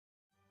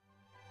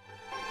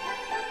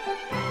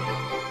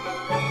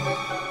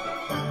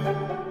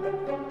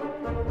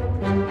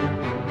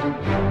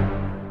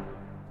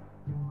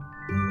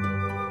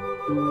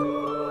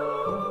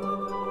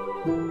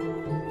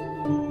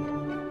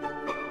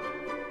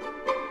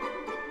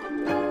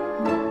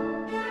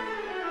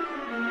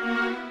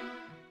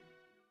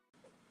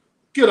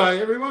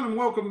G'day everyone and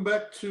welcome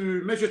back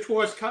to Measure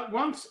Twice, Cut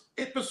Once,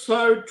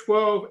 episode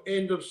 12,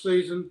 end of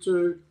season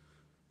 2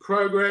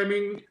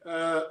 programming.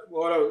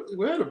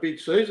 We had a big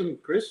season,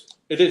 Chris.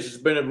 It is. It's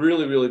been a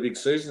really, really big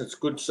season. It's a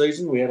good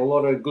season. We had a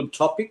lot of good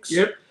topics.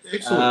 Yep,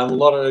 excellent. A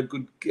lot of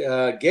good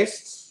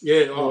guests.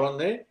 Yeah, who are on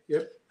there.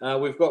 Yep.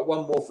 We've got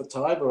one more for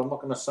today, but I'm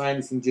not going to say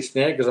anything just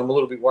now because I'm a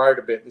little bit worried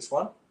about this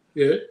one.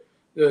 Yeah.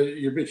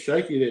 You're a bit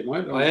shaky there,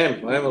 mate. I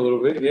am a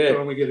little bit, yeah.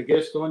 When we get a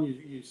guest on,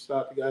 you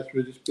start to go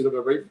through this bit of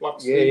a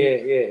reflux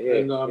Yeah.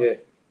 And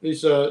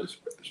he's supposed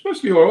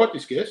to be all right,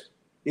 this guest.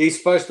 He's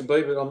supposed to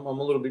be, but I'm a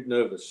little bit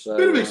nervous. So,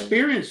 bit of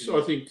experience,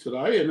 I think,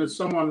 today, and it's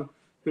someone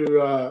who,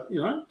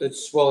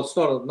 It's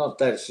not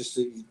that. It's just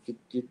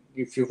that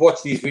if you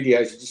watch these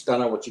videos, you just don't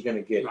know what you're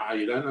going to get. No,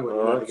 you don't know what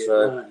all you're right,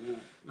 going to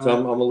get. So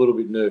I'm a little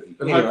bit nervy.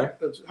 Anyway.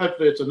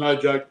 Hopefully it's a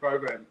no-joke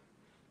program.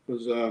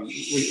 Because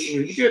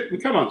we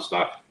come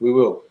unstuck. We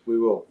will.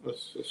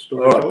 That's the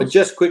story. All right, but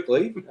just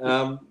quickly,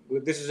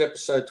 this is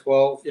episode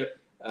 12. Yep.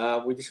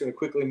 We're just going to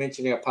quickly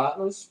mention our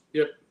partners.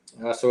 Yep.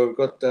 So we've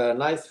got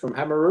Nath from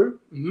Hammer Roo.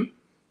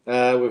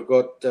 Mm-hmm. We've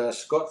got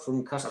Scott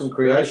from Kustom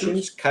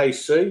Creations,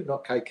 KC,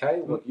 not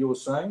KK, like you were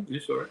saying.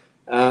 Yes, sorry.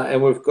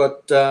 And we've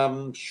got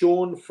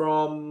Sean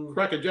from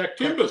Crackerjack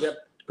Timbers.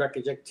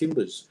 Crackerjack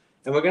Timbers.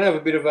 And we're going to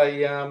have a bit of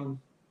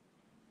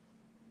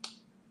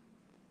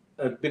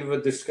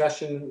a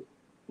discussion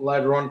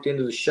later on at the end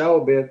of the show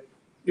about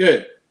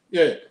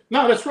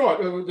No, that's right.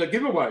 The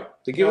giveaway.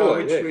 Which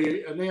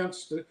we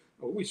announced.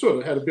 We sort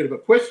of had a bit of a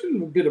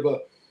question,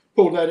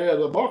 pulled that out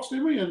of the box,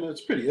 didn't we? And it's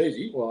pretty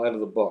easy. Well, out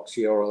of the box.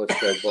 Yeah, all right, let's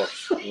go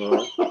box.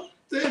 All right.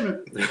 Damn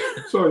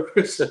it. Sorry,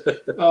 Chris.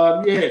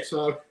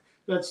 So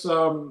that's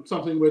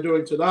something we're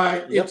doing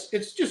today. Yep.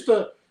 It's just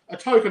a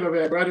token of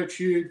our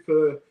gratitude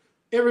for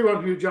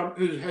everyone who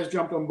has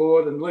jumped on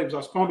board and leaves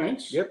us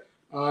comments. Yep.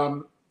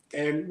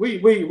 And we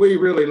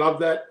really love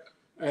that.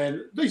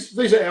 And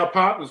these are our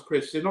partners,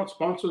 Chris. They're not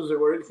sponsors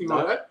or anything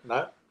like that.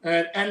 No.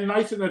 And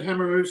Nathan at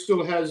Hammer Roo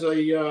still has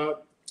a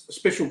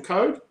special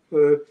code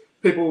for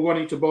people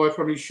wanting to buy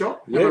from his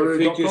shop. Yeah,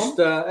 if you just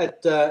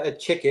at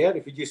checkout,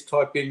 if you just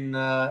type in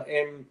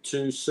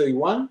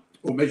M2C1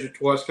 or Measure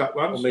Twice, Cut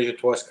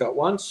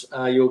Once,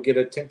 you'll get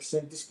a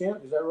 10%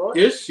 discount. Is that right?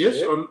 Yes.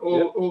 Yep. On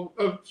all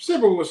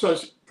several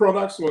associated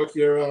products like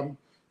your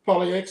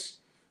Polyex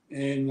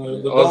and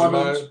the Osmo.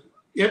 diamonds.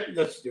 Yep,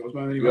 that's the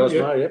Osmo anyway.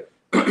 Osmo, yep.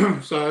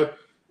 So,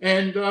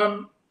 and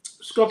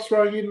Scott's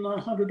throwing in a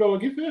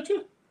 $100 gift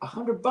voucher.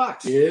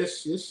 $100.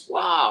 Yes.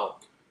 Wow.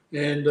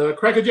 And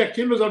Crackerjack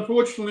Timbers,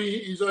 unfortunately,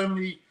 is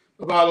only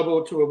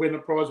available to a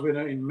prize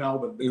winner in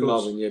Melbourne.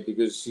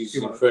 Because he's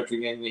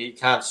infringing and he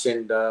can't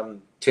send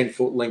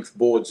 10-foot length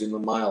boards in the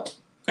mail.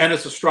 And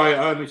it's Australia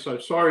only, so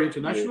sorry,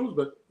 internationals.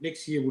 But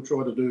next year we'll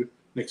try to do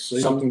next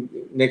season.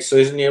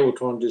 We'll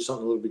try and do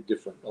something a little bit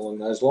different along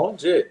those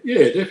lines. Yeah,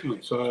 definitely.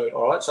 So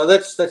all right, so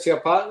that's our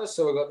partners.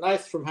 So we've got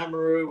Nath from Hammer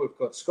Roo, we've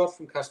got Scott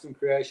from Kustom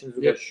Creations,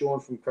 we've got Sean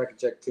from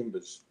Crackerjack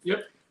Timbers.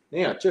 Yep.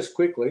 Now, just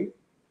quickly,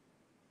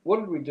 what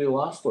did we do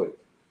last week?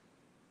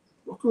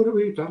 What could have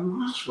we done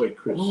last week,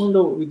 Chris? I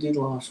wonder what we did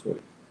last week.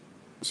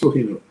 Let's look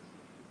into it.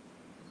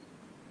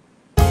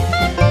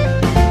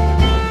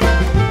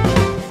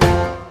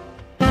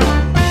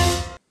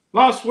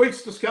 Last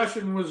week's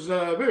discussion was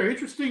very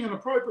interesting and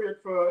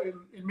appropriate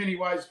in many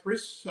ways,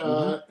 Chris.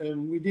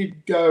 And we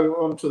did go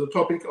on to the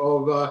topic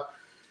of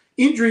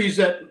injuries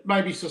that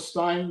may be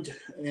sustained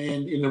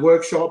and in the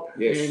workshop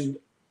and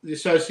the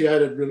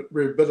associated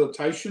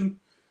rehabilitation.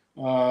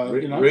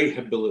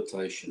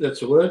 Rehabilitation. That's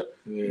the word.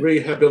 Yeah.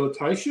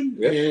 Rehabilitation.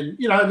 Yep. And,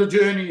 the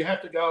journey you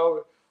have to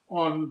go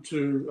on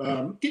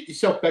to get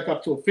yourself back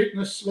up to a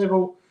fitness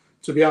level,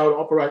 to be able to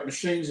operate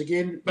machines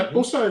again, but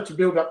also to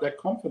build up that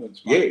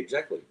confidence. Mate. Yeah,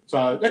 exactly.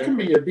 So that can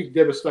be a big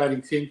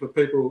devastating thing for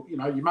people. You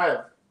may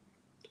have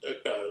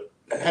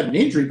had an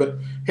injury, but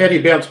how do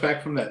you bounce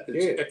back from that?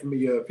 That can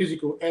be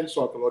physical and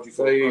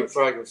psychological. So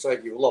for argument's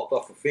sake, you've lopped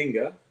off a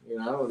finger,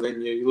 and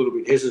then you're a little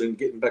bit hesitant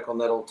getting back on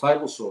that old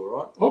table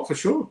saw, right? Oh, for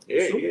sure.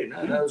 I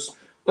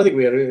think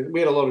we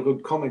had a lot of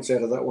good comments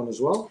out of that one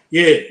as well.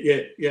 Yeah.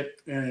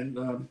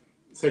 And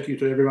thank you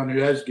to everyone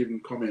who has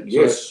given comments.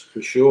 Yes,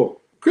 for sure.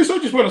 Chris, I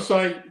just want to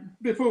say,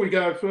 before we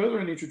go further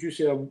and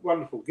introduce our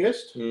wonderful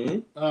guest,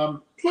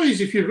 please,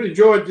 if you've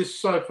enjoyed this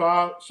so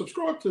far,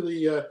 subscribe to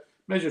the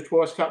Measure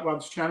Twice, Cut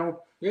Once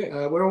channel.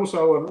 Yeah. We're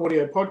also on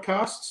audio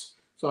podcasts,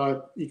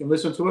 so you can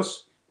listen to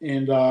us.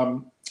 And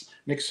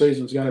next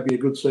season's going to be a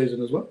good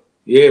season as well.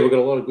 Yeah, we've got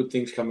a lot of good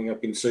things coming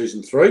up in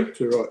season 3.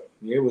 Too right.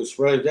 Yeah,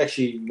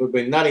 we've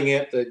been nutting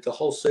out the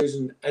whole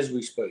season as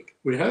we speak.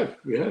 We have.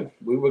 We're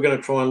going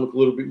to try and look a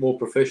little bit more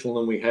professional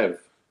than we have.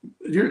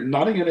 You're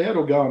nutting it out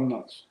or going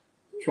nuts?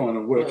 Trying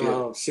to work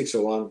out. 6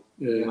 or 1.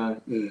 Yeah.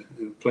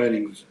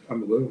 Planning is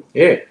unbelievable.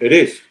 Yeah, it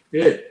is.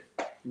 Yeah.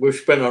 We've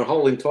spent our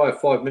whole entire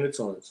 5 minutes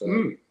on it.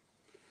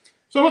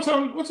 So what's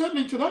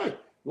happening today?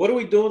 What are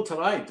we doing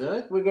today,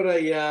 Dirk? We've got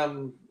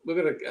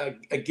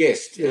a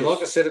guest. Yes. And like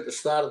I said at the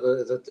start of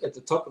at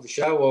the top of the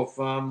show,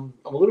 I'm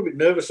a little bit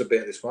nervous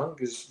about this one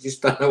because you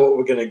just don't know what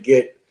we're going to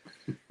get.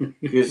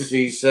 Because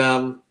he's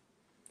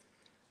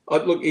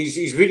Look,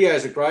 his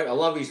videos are great. I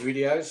love his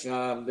videos.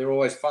 They're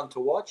always fun to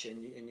watch,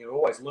 and you're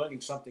always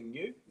learning something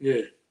new.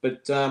 Yeah.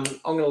 But I'm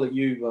going to let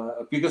you,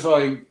 because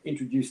I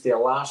introduced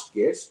our last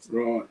guest,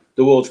 Right.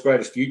 the world's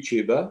greatest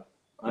YouTuber,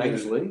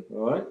 Ainsley. Yeah.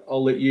 All right,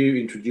 I'll let you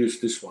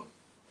introduce this one.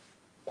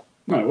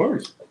 No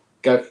worries.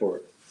 Go for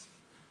it.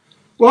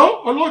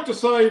 Well, I'd like to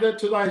say that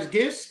today's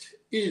guest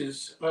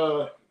is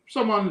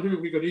someone who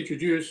we got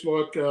introduced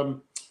like a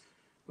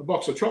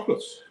box of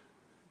chocolates,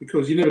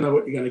 because you never know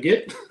what you're going to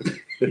get.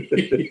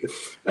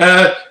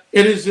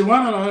 It is the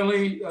one and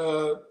only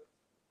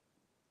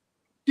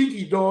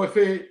dinky die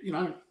fair,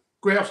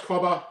 grouse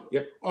clobber,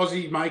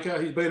 Aussie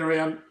maker. He's been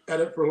around at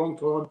it for a long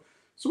time.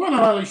 It's the one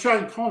and only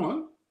Shane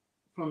Conlan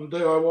from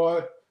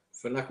DIY.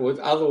 For Knuckleheads,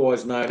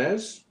 otherwise known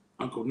as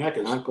Uncle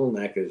Knackers. Uncle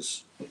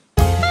Knackers.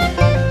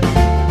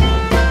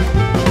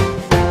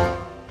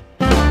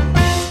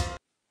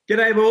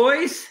 G'day,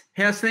 boys.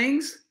 How's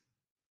things?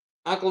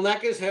 Uncle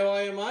Knackers, how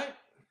are you, mate?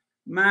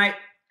 Mate,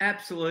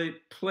 absolute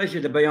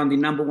pleasure to be on the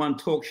 #1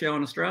 talk show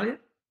in Australia.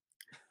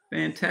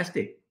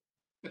 Fantastic.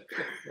 I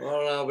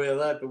don't know about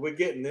that, but we're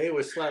getting there.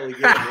 We're slowly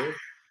getting there.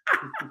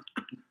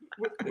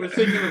 We're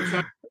thinking of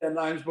changing our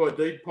names by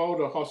deed poll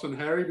to Hoss and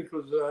Harry,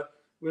 because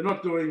we're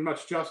not doing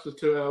much justice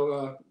to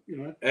our,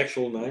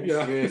 actual names.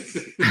 Yeah. Yes.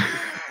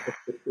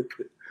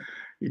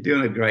 You're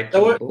doing a great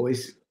job,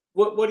 boys.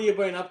 What have you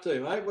been up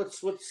to, mate? What's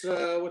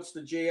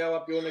the GO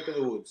up your neck of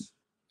the woods?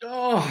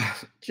 Oh,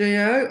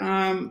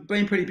 Gio,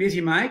 been pretty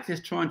busy, mate.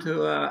 Just trying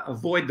to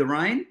avoid the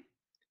rain.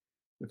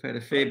 We've had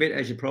a fair bit,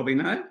 as you probably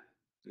know.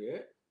 Yeah.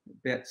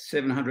 About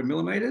 700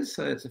 millimetres,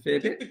 so it's a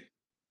fair bit.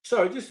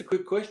 Sorry, just a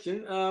quick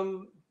question.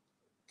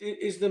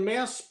 Is the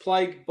mouse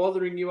plague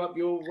bothering you up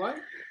your way?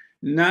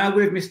 No,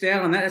 we've missed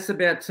out on that. It's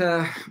about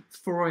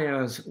 4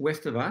 hours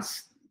west of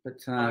us. But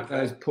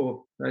those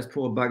poor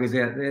buggers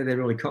out there, they're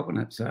really copping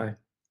it. So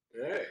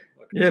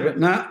yeah, but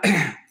no,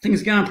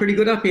 things are going pretty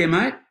good up here,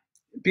 mate.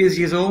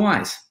 Busy as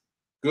always.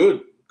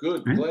 Good.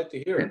 Glad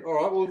to hear it. All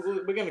right, well,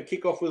 we're going to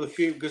kick off with a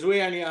few, because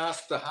we only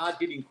asked the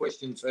hard-hitting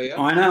questions here.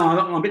 I know,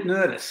 I'm a bit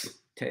nervous, to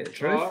tell you the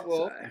truth. All right,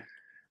 well,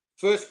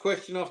 first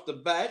question off the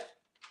bat,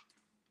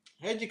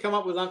 how'd you come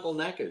up with Uncle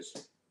Knackers?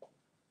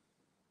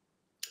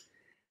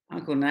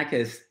 Uncle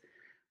Knackers,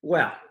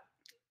 well,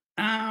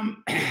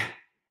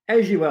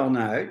 as you well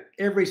know,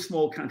 every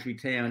small country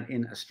town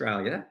in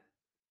Australia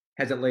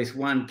has at least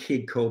one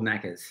kid called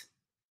Knackers.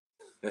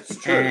 That's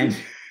true. And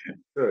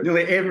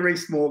nearly every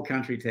small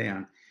country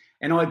town.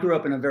 And I grew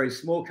up in a very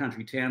small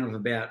country town of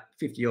about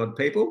 50-odd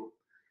people.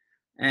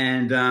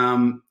 And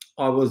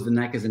I was the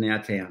Knackers in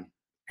our town.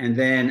 And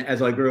then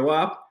as I grew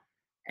up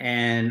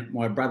and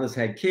my brothers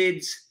had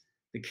kids,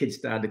 the kids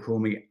started to call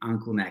me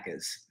Uncle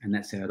Knackers. And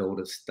that's how it all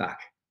just stuck.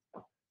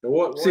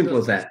 So simple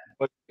as that.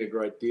 That's a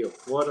great deal.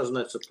 Why doesn't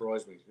that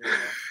surprise me?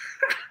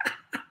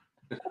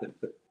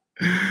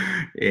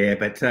 Yeah,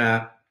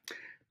 but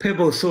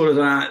people sort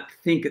of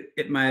think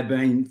it may have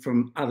been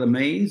from other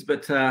means,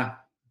 but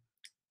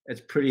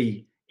it's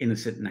pretty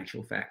innocent in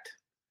actual fact.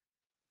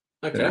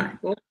 Okay,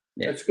 well,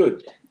 that's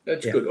good.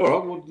 That's good. All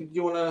right, well, do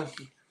you want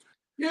to...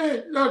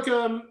 Yeah, look,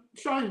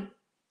 Shane,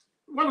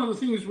 one of the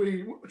things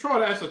we try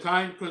to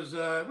ascertain, because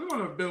we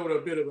want to build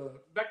a bit of a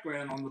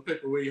background on the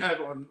people we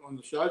have on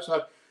the show.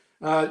 So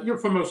you're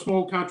from a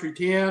small country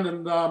town,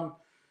 and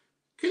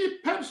can you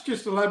perhaps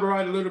just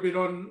elaborate a little bit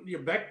on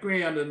your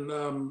background? And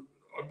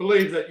I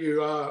believe that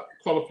you are a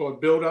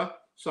qualified builder.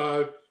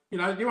 So, do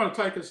you want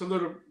to take us a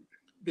little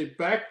bit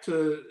back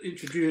to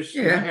introduce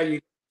how you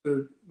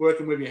are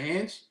working with your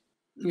hands?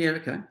 Yeah,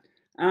 okay.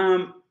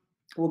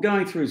 Well,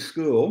 going through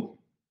school,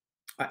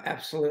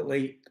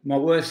 my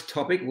worst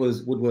topic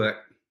was woodwork.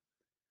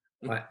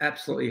 I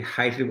absolutely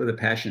hated it with a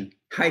passion.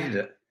 Hated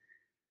it.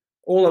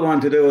 All I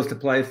wanted to do was to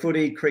play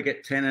footy,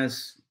 cricket,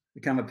 tennis,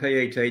 become a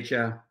PE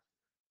teacher,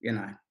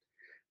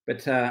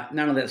 But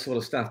none of that sort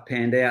of stuff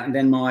panned out. And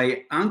then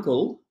my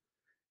uncle,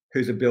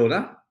 who's a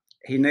builder,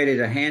 he needed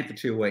a hand for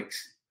 2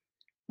 weeks.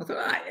 I thought,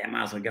 I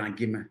might as well go and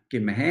give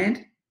him a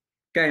hand.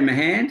 Gave him a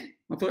hand.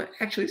 I thought,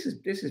 actually,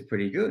 this is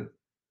pretty good.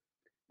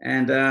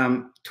 And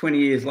 20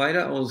 years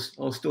later, I was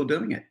still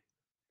doing it.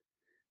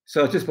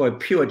 So it's just by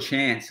pure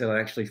chance that I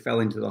actually fell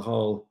into the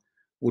whole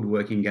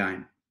woodworking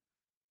game.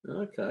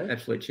 Okay.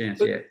 Absolute chance,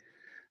 but yeah.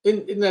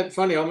 Isn't that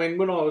funny? I mean,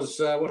 when I was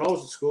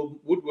at school,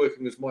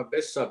 woodworking was my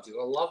best subject.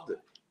 I loved it.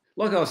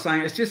 Like I was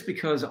saying, it's just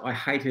because I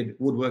hated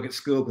woodwork at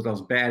school because I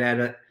was bad at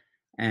it,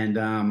 and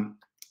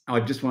I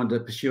just wanted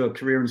to pursue a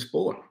career in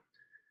sport.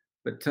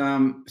 But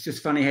it's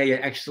just funny how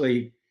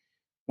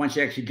once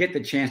you actually get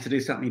the chance to do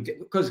something,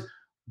 because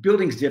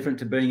building's different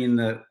to being in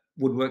the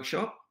woodwork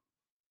shop,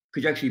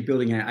 because you're actually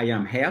building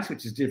a house,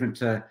 which is different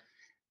to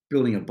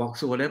building a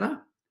box or whatever.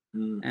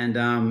 And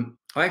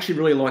I actually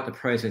really like the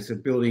process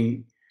of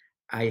building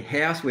a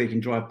house where you can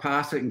drive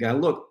past it and go,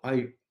 look,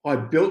 I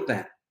built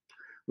that,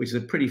 which is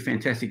a pretty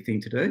fantastic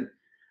thing to do.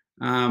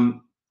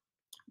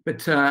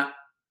 But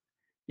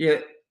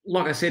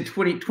like I said,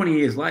 20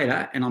 years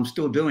later, and I'm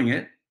still doing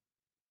it.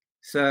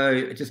 So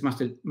it just must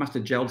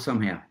have gelled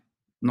somehow. I'm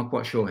not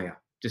quite sure how.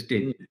 Just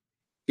did.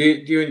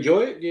 Do you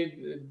enjoy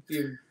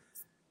it?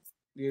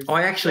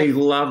 I actually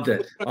loved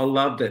it. I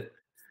loved it.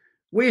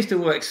 We used to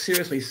work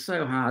seriously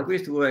so hard. We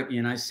used to work,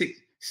 you know,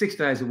 six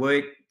days a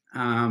week,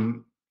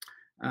 10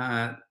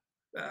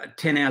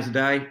 hours a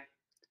day.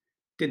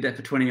 Did that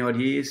for 20 odd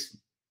years.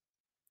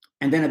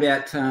 And then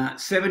about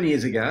 7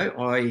 years ago,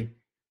 I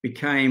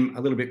became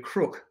a little bit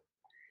crook,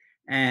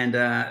 and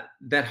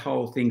that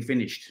whole thing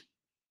finished.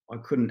 I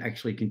couldn't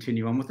actually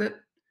continue on with it.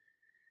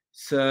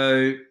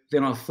 So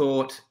then I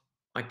thought,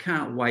 I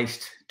can't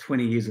waste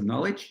 20 years of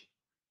knowledge,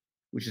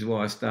 which is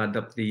why I started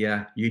up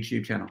the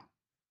YouTube channel.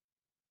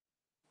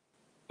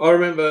 I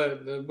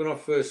remember when I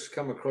first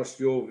come across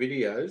your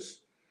videos,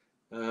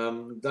 they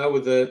were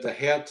the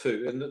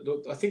how-to. And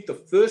I think the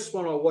first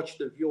one I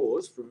watched of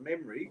yours from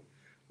memory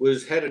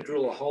was how to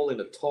drill a hole in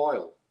a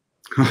tile.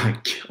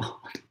 Oh,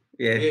 God.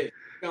 Yeah. Yeah.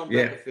 Going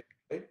back a fair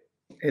way.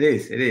 It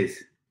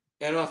is.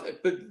 And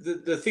but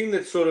the thing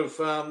that sort of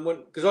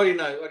because I didn't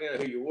know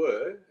who you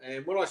were,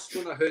 and when I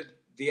heard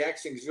the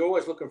accent, because you're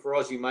always looking for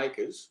Aussie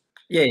makers.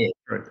 Yeah, yeah,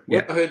 right.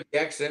 When I heard the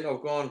accent,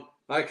 I've gone,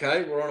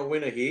 okay, we're on a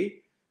winner here.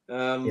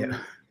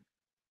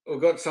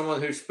 We've got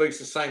someone who speaks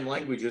the same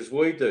language as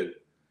we do.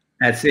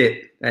 That's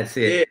it.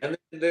 Yeah, and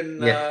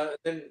then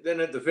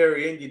at the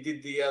very end, you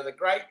did the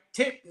great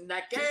tip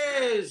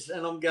Knackers,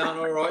 and I'm going,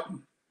 all right.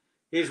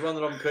 Here's one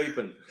that I'm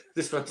keeping.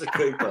 This one's a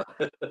keeper.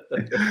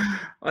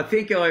 I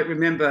think I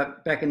remember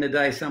back in the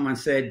day, someone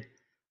said,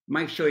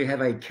 make sure you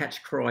have a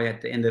catch cry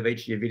at the end of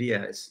each of your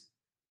videos.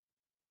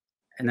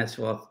 And that's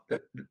where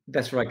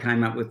I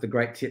came up with the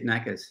great tip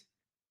Knackers.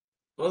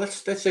 Well,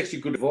 that's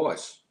actually good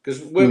advice,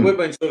 because we've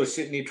been sort of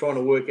sitting here trying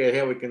to work out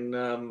how we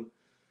can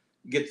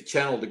get the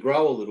channel to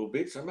grow a little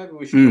bit. So maybe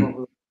we should come up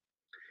with...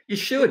 You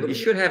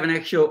should have an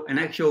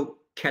actual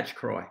catch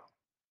cry.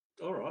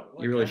 All right.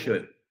 You really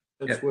should.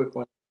 Let's work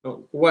one. We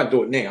won't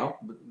do it now,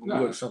 but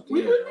we'll work something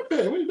out.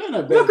 We don't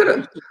know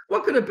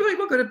what could it be?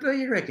 What could it be,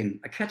 you reckon?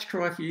 A catch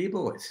cry for you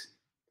boys?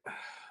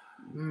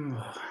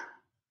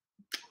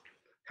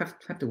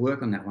 Have to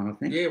work on that one, I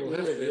think. Yeah, we'll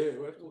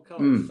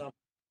come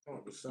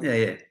up with something.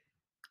 Yeah.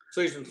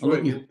 Season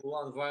 3.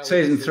 We'll unveil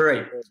Season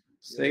 3.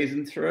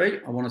 Season 3.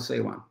 I want to see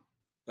one.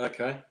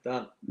 Okay,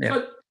 done.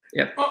 Yeah.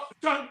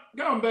 So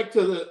going back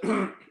to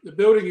the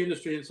building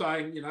industry and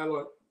saying, you know,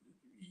 like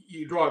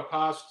you drive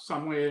past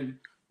somewhere and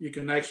you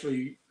can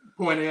actually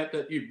point out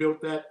that you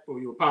built that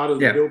or you're part of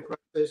the build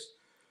process.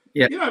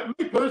 Yeah. You know,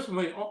 me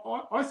personally,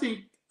 I think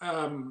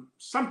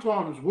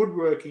sometimes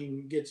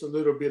woodworking gets a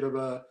little bit of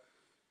an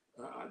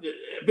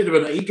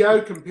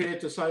ego compared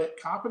to, say,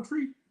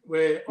 carpentry,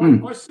 where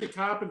I see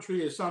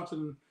carpentry as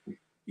something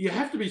you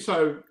have to be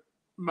so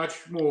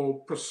much more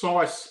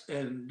precise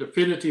and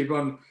definitive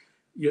on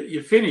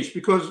your finish,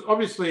 because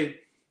obviously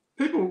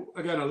people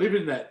are going to live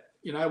in that,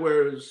 you know,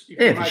 whereas if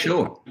you make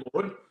a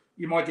board,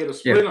 you might get a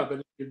splinter, but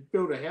if you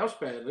build a house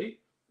badly,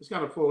 it's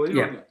going to fall in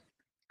on you.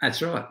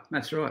 That's right.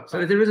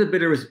 So there is a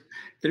bit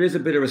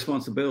of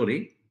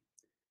responsibility,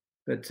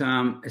 but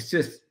it's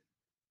just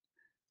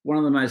one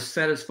of the most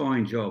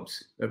satisfying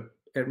jobs.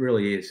 It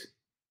really is.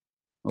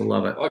 I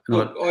love it.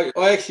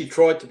 I actually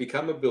tried to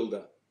become a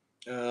builder.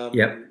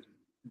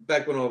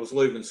 Back when I was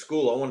leaving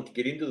school, I wanted to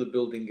get into the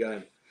building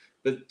game.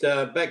 But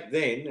back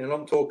then, and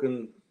I'm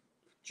talking,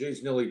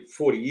 nearly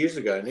 40 years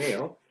ago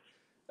now,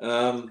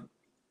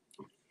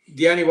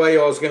 the only way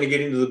I was going to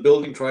get into the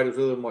building trade was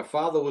whether my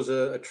father was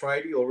a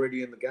tradie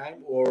already in the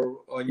game, or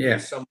I knew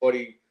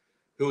somebody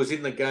who was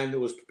in the game that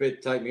was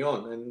prepared to take me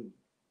on. And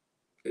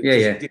it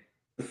just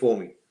didn't for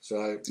me.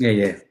 So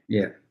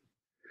yeah.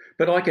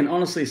 But I can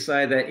honestly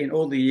say that in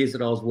all the years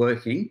that I was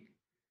working,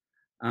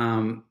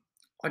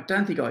 I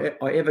don't think I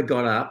ever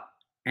got up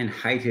and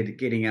hated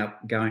getting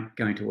up, going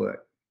to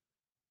work.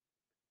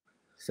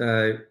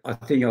 So I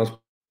think I was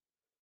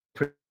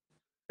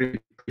pretty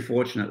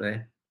fortunate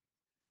there.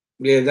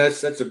 Yeah,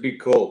 that's a big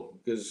call,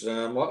 because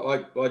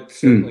I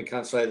certainly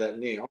can't say that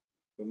now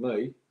for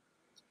me.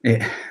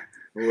 Yeah.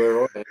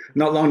 Where I am.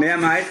 Not long now,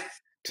 mate.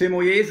 2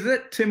 more years, is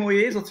it? 2 more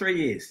years or 3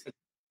 years?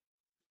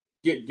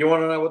 You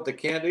want to know what the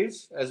count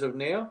is as of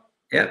now?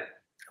 Yep.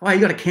 Oh,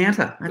 you got a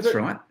counter. That's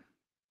right.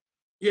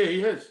 Yeah,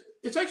 he has.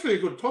 It's actually a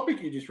good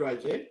topic you just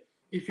raised there.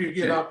 If you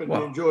get up and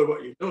you enjoy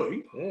what you're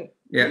doing.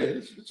 Yeah.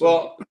 It's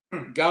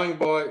going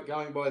by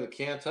the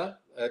counter,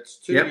 it's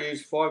 2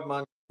 years, 5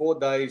 months, 4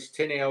 days,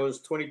 10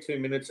 hours, 22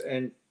 minutes,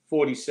 and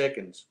 40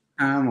 seconds.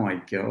 Oh my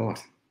God.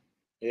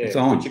 Yeah, it's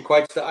on. Which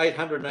equates to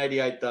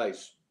 888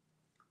 days.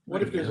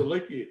 What if there's a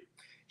leap year?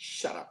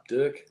 Shut up,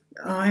 Dirk.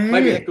 Oh, yeah.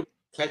 Maybe that could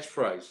be a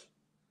catchphrase.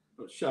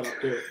 Oh, shut up,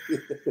 Dirk.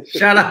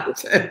 Shut up,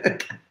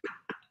 Dirk.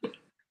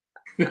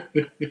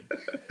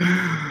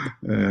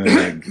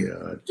 Oh,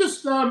 God.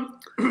 Just, I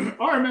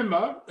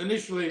remember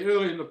initially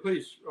early in the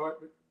piece, right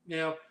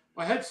now,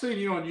 I had seen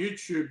you on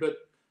YouTube, but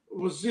it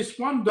was this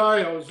one day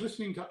I was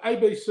listening to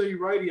ABC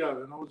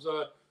radio and I was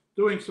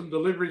doing some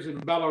deliveries in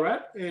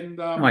Ballarat, and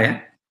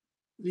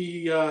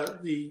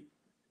the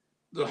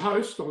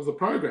host of the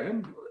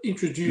program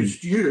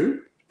introduced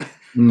you as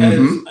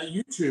a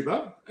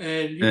YouTuber,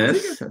 and I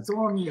think at the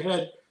time you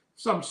had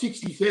some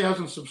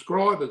 60,000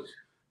 subscribers.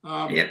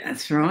 Yeah,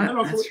 that's right. And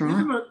I That's thought,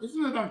 right.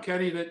 isn't it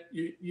uncanny that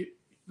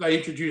they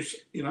introduced,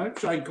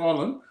 Shane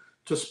Conlan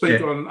to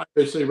speak on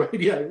ABC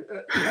Radio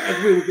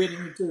as we were getting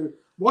into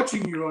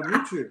watching you on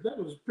YouTube? That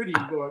was a pretty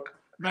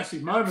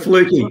massive moment.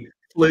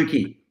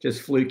 Fluky,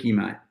 just fluky,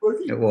 mate.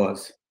 Fluky? It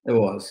was.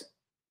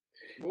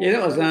 Yeah,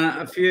 that was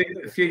a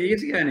few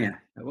years ago now.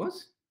 It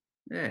was.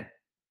 Yeah.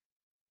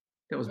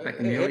 That was back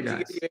in the early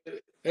days.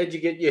 How'd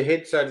you get your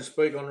head, so to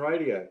speak, on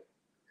radio?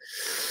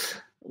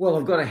 Well,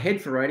 I've got a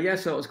head for radio,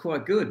 so it was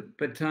quite good.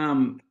 But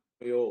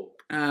We all.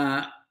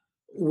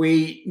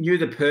 We knew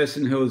the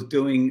person who was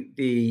doing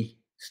the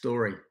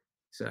story,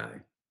 so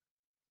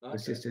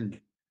it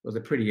was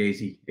a pretty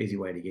easy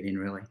way to get in,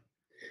 really.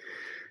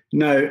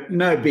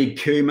 No big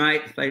coup,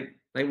 mate.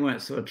 They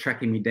weren't sort of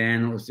tracking me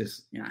down. It was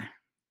just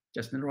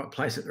just in the right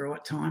place at the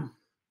right time,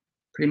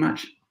 pretty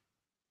much.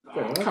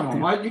 Oh, come on,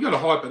 mate. You got to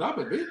hype it up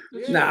a bit.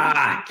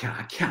 Nah,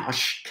 come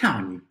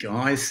on, you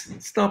guys.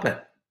 Stop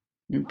it.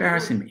 You're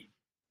embarrassing me.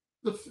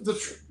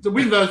 The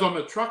windows on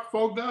the truck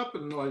fogged up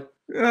and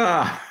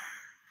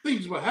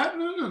things were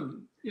happening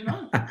and,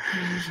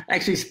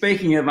 Actually,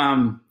 speaking of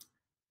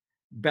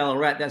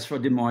Ballarat, that's where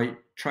I did my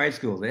trade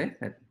school there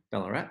at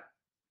Ballarat.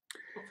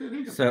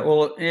 So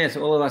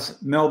all of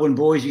us Melbourne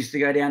boys used to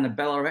go down to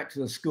Ballarat to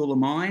the School of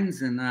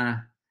Mines, and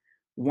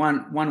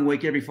one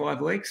week every 5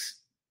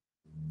 weeks,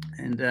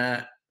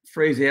 and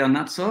freeze our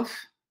nuts off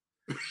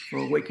for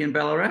a week in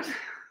Ballarat.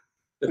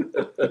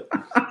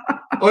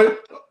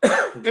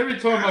 Every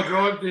time I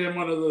drive down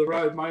one of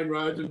the main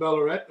roads in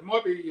Ballarat, it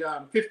might be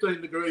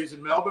 15 degrees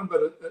in Melbourne,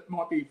 but it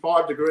might be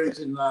 5 degrees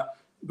in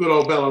good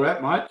old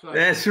Ballarat, mate. So,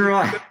 that's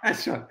right.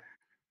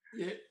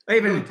 Yeah.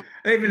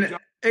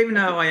 Even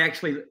though I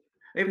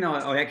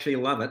actually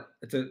love it,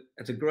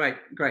 it's a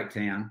great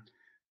town.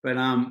 But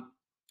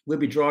we'll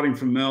be driving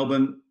from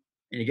Melbourne,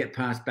 and you get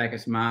past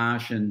Bacchus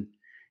Marsh, and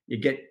you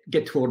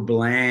get toward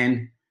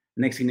Bland.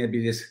 The next thing there'd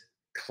be this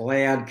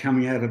cloud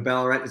coming over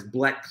Ballarat, this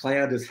black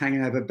cloud just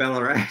hanging over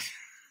Ballarat.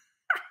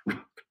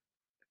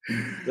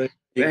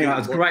 Anyway, it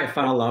was great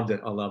fun. I loved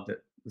it.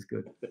 It was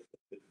good.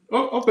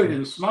 I've been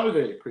in the snow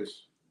there,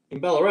 Chris. In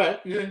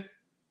Ballarat? Yeah.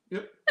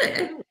 Yep.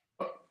 Yeah.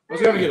 I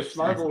was going to get a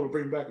snowball to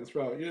bring back and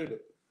throw at you.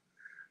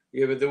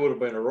 But there would have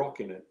been a rock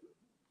in it.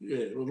 Yeah,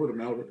 it would have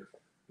melted.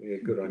 Yeah,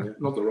 good on you.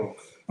 Not the rock.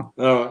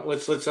 All right,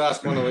 let's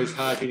ask one of these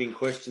hard-hitting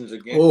questions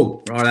again.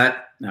 Oh, right.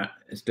 No,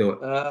 let's do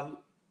it.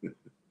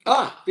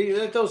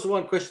 That was the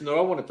one question that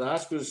I wanted to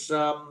ask was,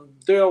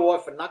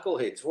 DIY for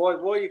Knuckleheads. Why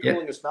are you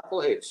calling us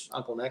Knuckleheads,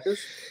 Uncle Knackers?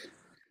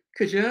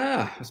 Because you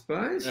are, I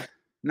suppose. Yeah.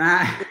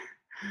 Nah,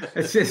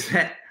 it's just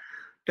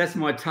that's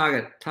my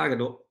target.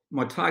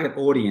 My target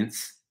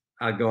audience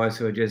are guys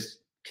who are just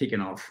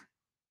kicking off,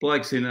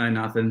 blokes who know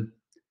nothing,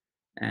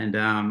 and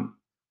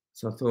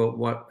so I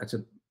thought, that's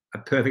a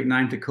perfect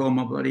name to call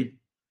my bloody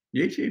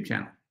YouTube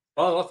channel.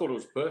 Oh, I thought it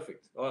was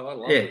perfect. I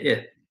love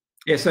it.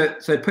 Yeah,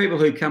 so people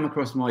who come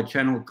across my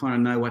channel kind of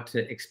know what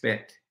to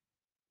expect.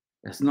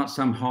 It's not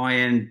some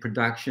high-end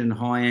production,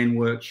 high-end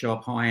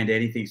workshop, high-end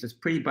anything. So it's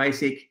pretty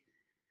basic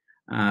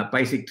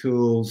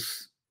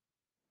tools,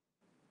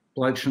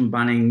 blokes from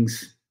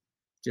Bunnings,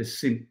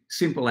 just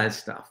simple as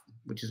stuff,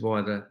 which is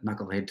why the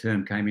knucklehead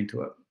term came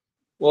into it.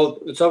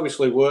 Well, it's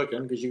obviously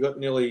working because you've got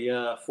nearly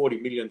 40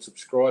 million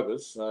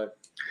subscribers. So.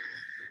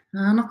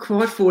 Not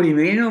quite 40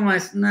 million,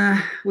 almost. Nah,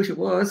 wish it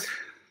was.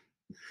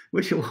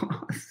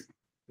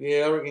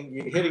 Yeah, I reckon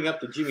you're heading up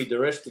to Jimmy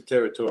DeResta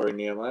territory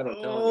now, mate.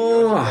 I'm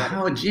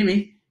telling you.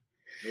 Jimmy.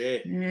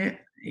 Yeah.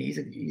 He's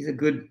a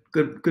good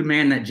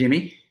man, that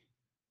Jimmy.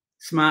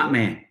 Smart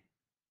man.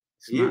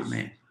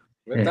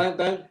 But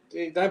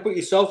don't put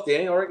yourself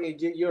down. I reckon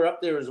you're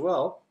up there as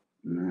well.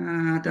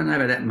 Nah, I don't know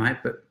about that, mate.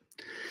 But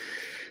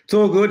it's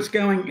all good. It's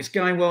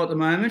going well at the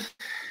moment.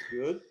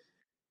 Good.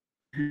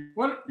 So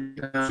one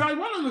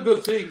of the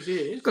good things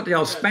is got the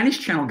old Spanish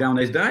channel going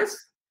these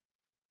days.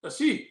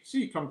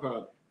 Sí,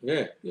 compadre.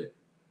 Yeah.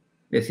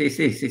 Yes.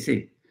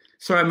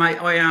 Sorry, mate.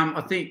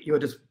 I think you were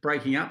just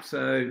breaking up.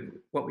 So,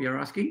 what were you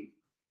asking?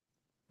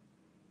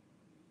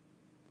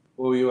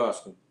 What were you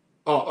asking?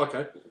 Oh,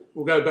 okay.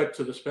 We'll go back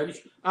to the Spanish.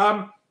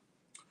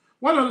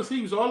 One of the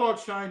things I like,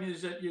 Shane,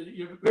 is that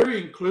you're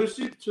very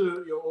inclusive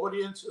to your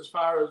audience as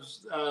far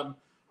as a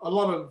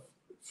lot of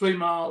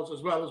females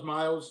as well as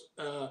males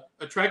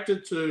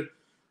attracted to,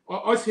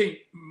 I think,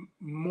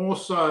 more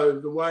so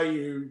the way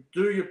you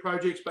do your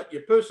projects, but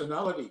your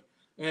personality.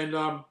 And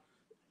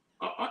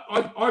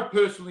I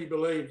personally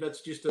believe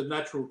that's just a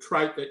natural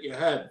trait that you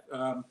have.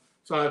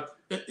 So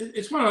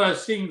it's one of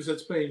those things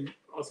that's been,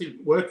 I think,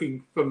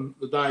 working from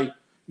the day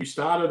you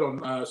started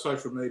on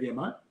social media,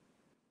 mate.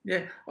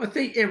 Yeah, I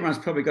think everyone's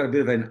probably got a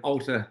bit of an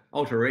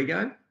alter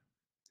ego.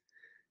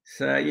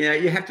 So,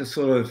 you have to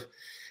sort of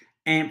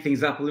amp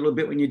things up a little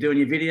bit when you're doing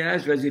your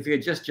videos, whereas if you're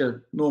just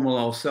your normal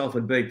old self,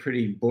 it'd be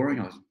pretty boring,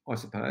 I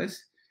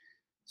suppose.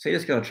 So you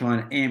just got to try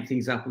and amp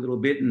things up a little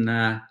bit and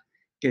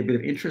get a bit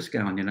of interest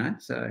going,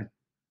 So,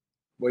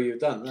 well, you've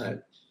done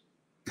that.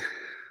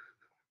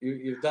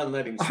 You've done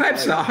that in I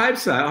hope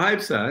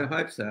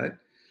so.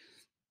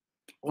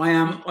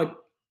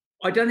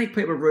 I don't think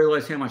people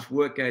realise how much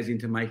work goes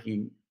into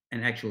making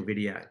an actual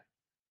video.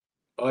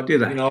 Do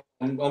they? You know,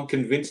 I'm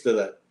convinced of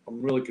that.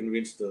 I'm really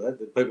convinced of that.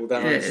 That people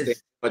don't understand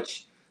how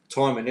much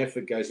time and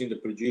effort goes into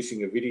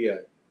producing a video.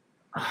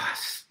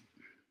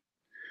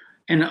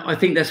 And I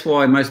think that's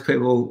why most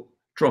people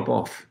drop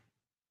off,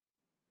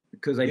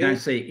 because they don't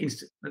see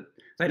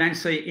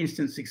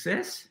instant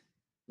success,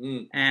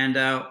 and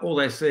all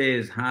they see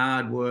is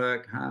hard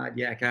work, hard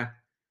yakka.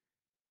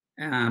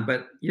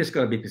 But you just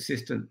got to be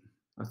persistent,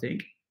 I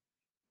think,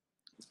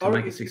 to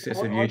make a success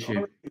of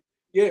YouTube.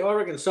 I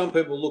reckon some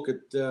people look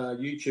at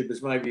YouTube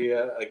as maybe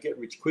a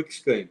get-rich-quick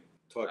scheme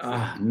type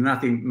thing.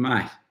 Nothing,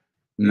 mate.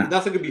 No.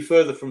 Nothing could be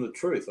further from the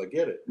truth. I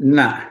get it.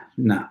 No.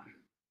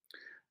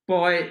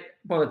 By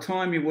the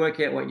time you work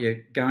out what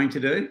you're going to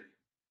do,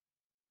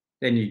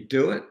 then you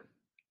do it.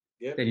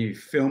 Yep. Then you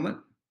film it.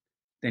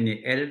 Then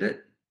you edit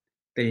it.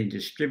 Then you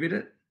distribute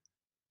it.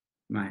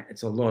 Mate,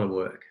 it's a lot of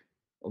work.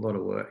 A lot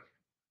of work.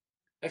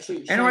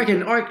 Actually, and I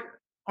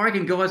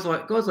reckon guys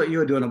like you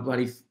are doing a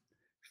bloody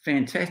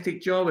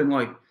fantastic job, and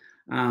like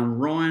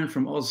Ryan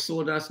from Oz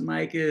Sawdust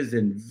Makers,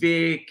 and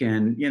Vic,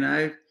 and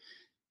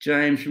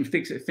James from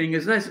Fix It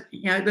Fingers. Those,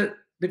 the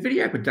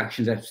video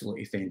production is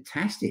absolutely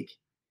fantastic,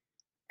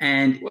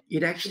 and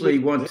you'd actually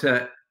want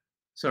to.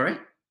 Sorry,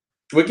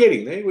 we're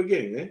getting there. We're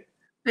getting there.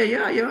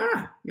 Yeah, you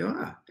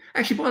are.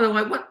 Actually, by the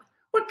way,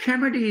 what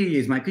camera do you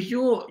use, mate? Because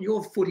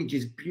your footage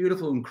is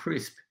beautiful and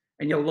crisp,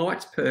 and your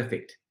light's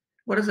perfect.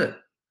 What is it?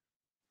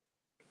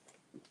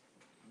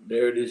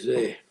 There it is.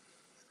 There.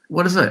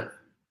 What is it?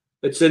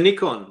 It's a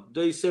Nikon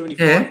D7500.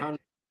 Yeah.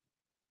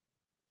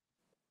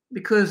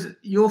 Because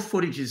your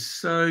footage is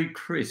so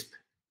crisp.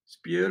 It's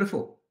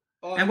beautiful.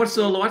 And what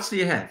sort of lights do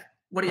you have?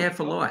 What do you have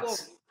for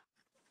lights?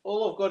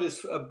 All I've got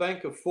is a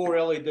bank of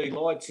 4 LED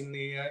lights in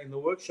the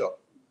workshop.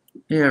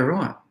 Yeah,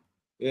 right.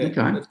 Yeah,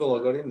 okay. That's all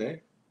I got in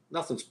there.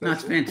 Nothing special. No,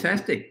 it's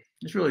fantastic.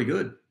 It's really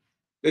good.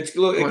 It's a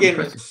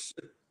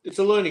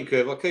learning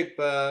curve. I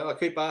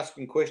keep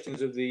asking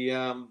questions of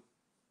the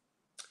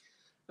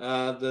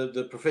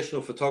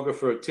professional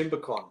photographer at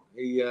TimberCon.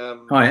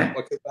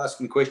 I keep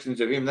asking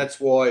questions of him. That's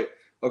why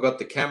I got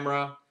the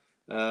camera.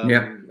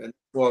 And that's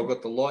why I've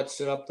got the lights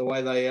set up the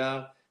way they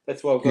are.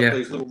 That's why I've got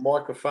these little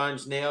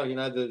microphones now.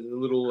 The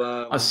little.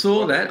 I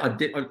saw that.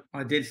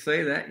 I did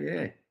see that.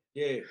 Yeah.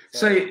 Yeah.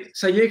 So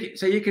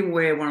you can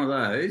wear one of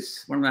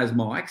those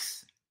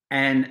mics,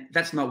 and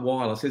that's not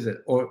wireless, is it?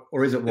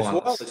 Or is it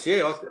wireless? It's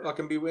wireless. Yeah, I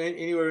can be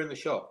anywhere in the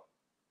shop.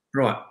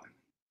 Right.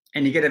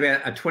 And you get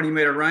about a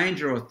 20-meter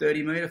range, or a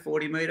 30-meter,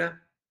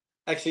 40-meter?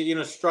 Actually, in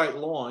a straight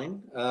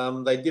line,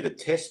 they did a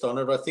test on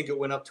it. I think it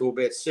went up to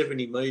about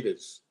 70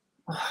 meters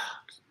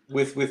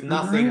with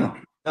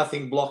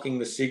nothing blocking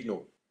the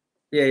signal.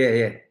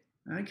 Yeah.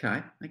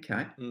 Okay.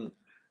 Mm.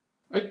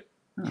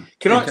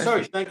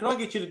 Sorry, Shane, can I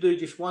get you to do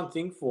just one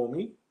thing for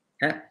me?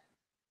 Yeah.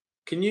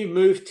 Can you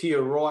move to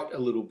your right a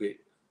little bit?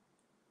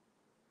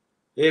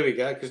 There we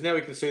go, because now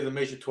we can see the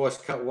measure twice,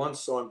 cut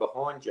once sign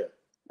behind you.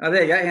 Oh,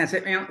 there you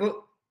go.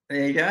 Oh,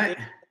 there you go.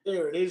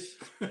 There it is.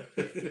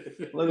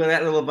 Look at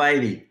that little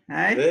baby.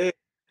 Hey?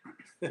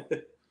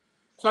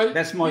 So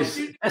that's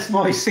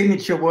my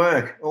signature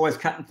work. Always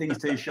cutting things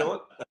too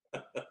short.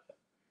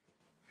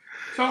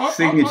 So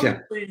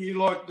signature. You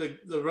like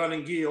the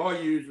running gear I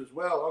use as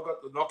well. I've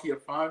got the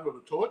Nokia phone with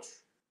a torch.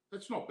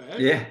 That's not bad.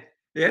 Yeah.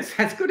 Yes,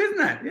 that's good, isn't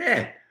it?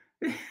 Yeah.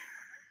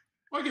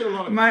 I get a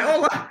lot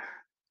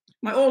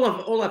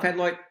of all I've had,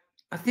 like,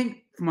 I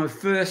think for my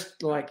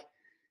first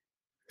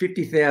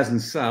 50,000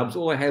 subs,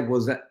 all I had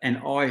was an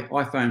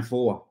iPhone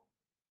 4.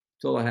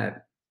 That's all I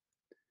had.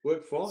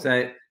 Worked fine.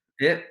 So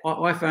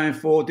iPhone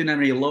 4, didn't have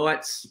any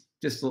lights,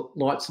 just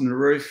lights on the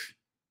roof.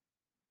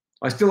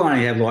 I still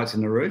only have lights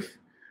on the roof,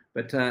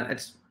 but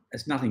it's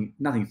nothing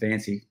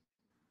fancy.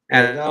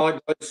 No,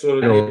 I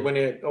sort of I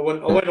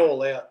went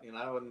all out,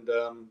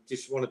 and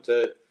just wanted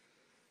to.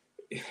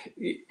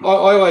 I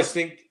always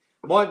think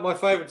my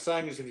favourite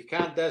saying is, if you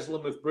can't dazzle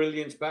them with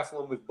brilliance, baffle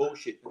them with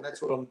bullshit, and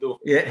that's what I'm doing.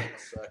 Yeah.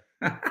 So.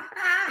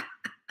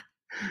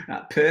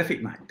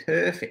 Perfect, mate.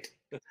 Perfect.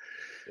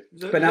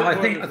 But no, I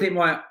think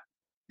my.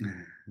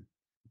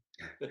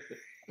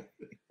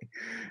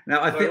 No,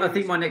 I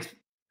think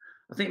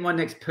my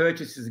next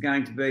purchase is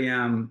going to be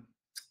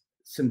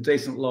some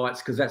decent lights,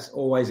 because that's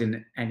always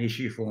an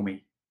issue for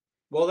me.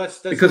 Well, that's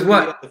because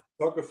what the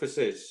photographer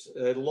says.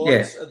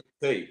 Lights are the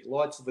key.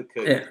 Lights are the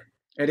key. Yeah,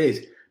 it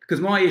is, because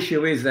my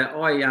issue is that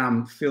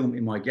I film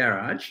in my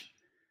garage,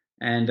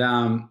 and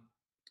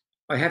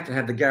I have to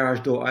have the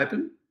garage door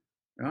open,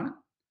 right?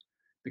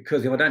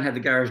 Because if I don't have the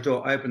garage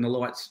door open, the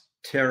light's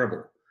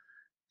terrible.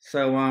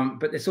 So,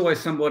 but there's always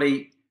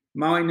somebody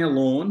mowing their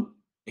lawn,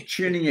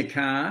 tuning a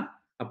car,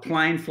 a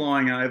plane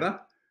flying over.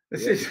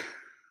 It's just,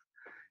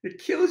 it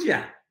kills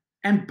you.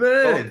 And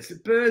birds.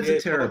 Birds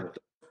are terrible.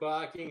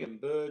 Barking and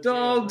birds.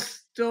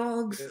 Dogs.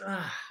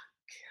 Yeah.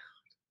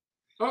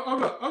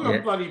 Oh, I've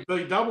got bloody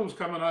B doubles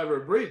coming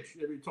over a bridge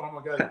every time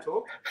I go to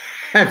talk.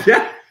 Have you?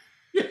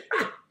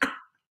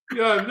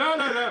 Yeah.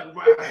 No.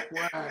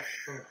 Whack.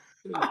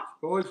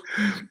 Boys.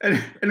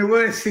 And the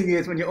worst thing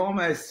is when you're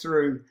almost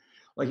through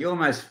like you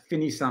almost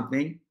finish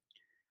something,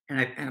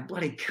 and a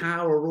bloody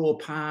car will roar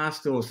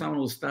past, or someone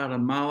will start a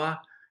mower,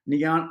 and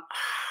you're going,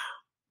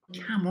 oh,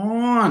 come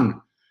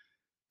on,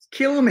 it's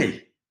killing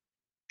me,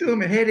 doing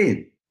my head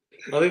in.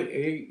 I think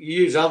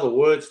you use other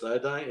words though,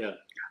 don't you?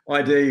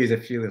 I do use a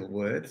few little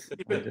words.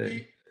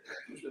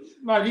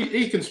 Mate,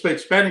 he can speak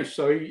Spanish,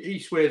 so he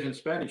swears in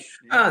Spanish.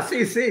 Oh,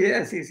 sí,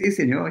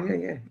 señor.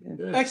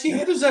 Yeah. Actually,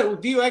 how does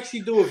that? Do you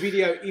actually do a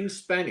video in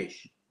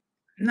Spanish?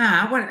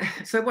 Nah.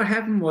 What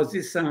happened was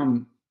this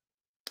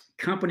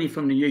company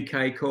from the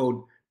UK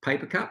called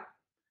Paper Cup,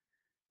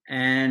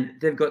 and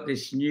they've got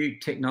this new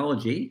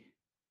technology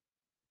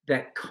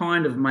that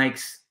kind of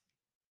makes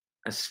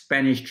a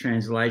Spanish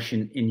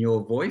translation in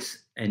your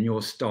voice and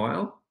your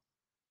style.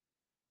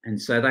 And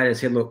so they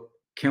just said, look,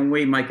 can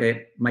we make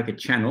a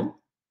channel,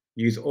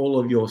 use all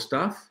of your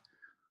stuff,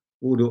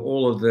 we'll do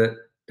all of the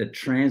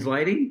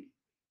translating,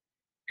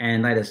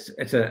 and it's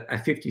a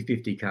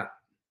 50-50 cut.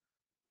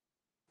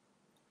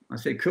 I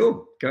said,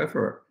 cool, go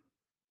for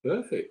it.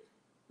 Perfect.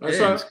 Yeah,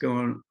 so, it's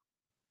going.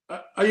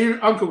 Are you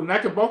Uncle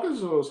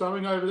Knackers or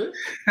something over there?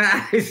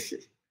 It's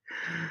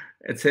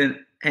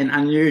an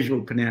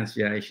unusual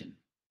pronunciation,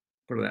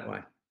 put it that way.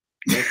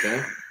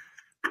 Okay.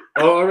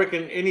 Oh, I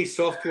reckon any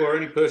software or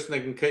any person that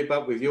can keep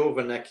up with your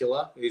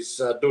vernacular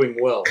is doing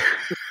well.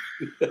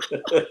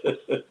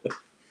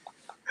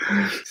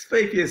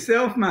 Speak for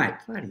yourself, mate.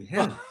 Bloody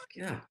hell.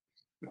 Yeah.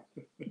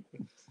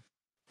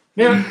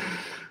 Now,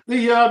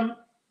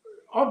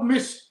 I've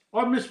missed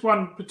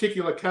one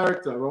particular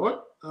character, right?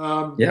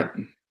 Yep.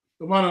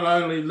 The one and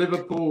only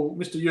Liverpool,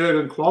 Mr.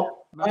 Jurgen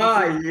Klopp.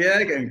 Oh,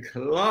 Jurgen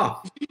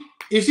Klopp.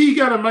 Is he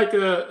going to make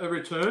a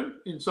return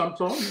in some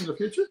time in the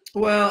future?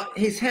 Well,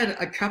 he's had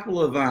a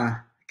couple of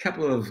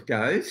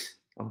goes.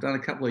 I've done a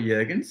couple of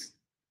Jurgens,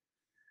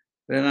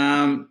 but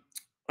I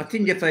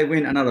think if they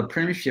win another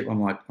premiership, I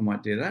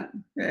might do that.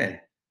 Yeah,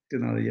 do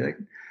another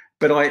Jurgen.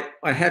 But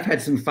I have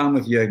had some fun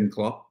with Jurgen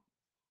Klopp,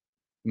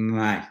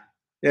 mate.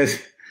 It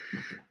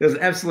was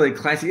absolutely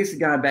classic. This is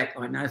going back,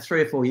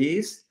 3 or 4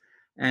 years,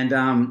 and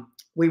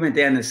we went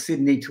down to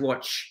Sydney to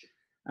watch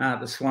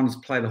the Swans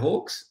play the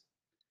Hawks.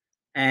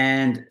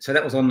 And so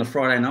that was on the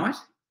Friday night.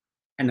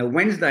 And the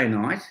Wednesday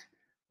night,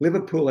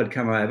 Liverpool had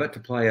come over to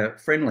play a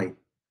friendly.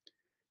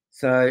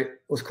 So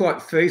it was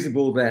quite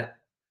feasible that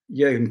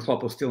Jurgen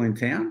Klopp was still in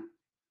town.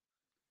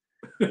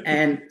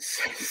 And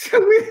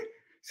so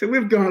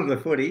we've gone to the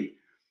footy,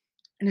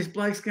 and this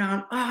bloke's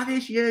going, oh,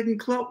 there's Jurgen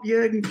Klopp,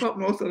 and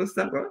all sort of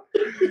stuff, right?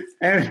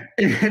 and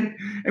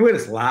we're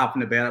just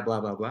laughing about it, blah,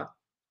 blah, blah.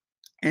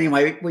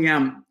 Anyway, we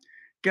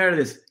go to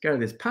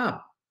this pub,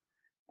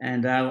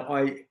 and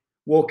I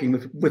walk in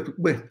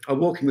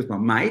with my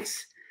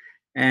mates,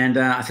 and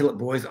I said, look,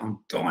 boys, I'm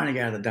dying to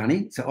go to the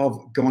dunny. So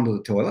I've gone to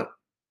the toilet.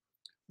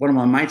 One of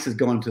my mates has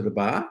gone to the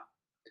bar,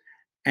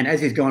 and as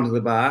he's gone to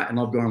the bar and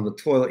I've gone to the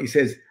toilet, he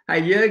says,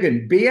 hey,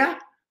 Jurgen, beer?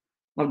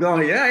 I've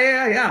gone,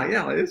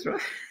 yeah, that's right.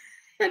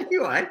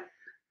 Anyway,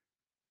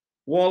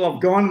 while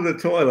I've gone to the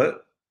toilet,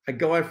 a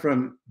guy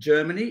from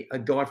Germany, a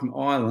guy from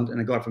Ireland,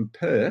 and a guy from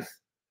Perth,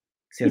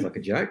 sounds like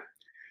a joke,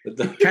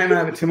 came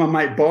over to my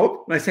mate Bob,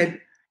 and they said,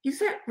 is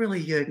that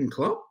really Jurgen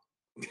Klopp?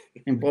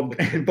 And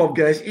Bob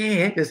goes,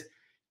 yeah, just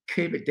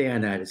keep it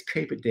down, Otis,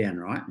 keep it down,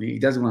 right? And he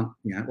doesn't want,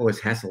 all this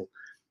hassle.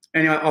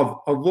 Anyway, I've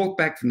walked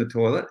back from the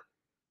toilet,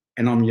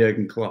 and I'm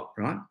Jurgen Klopp,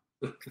 right?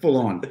 Full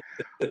on.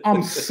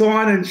 I'm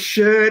signing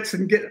shirts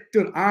and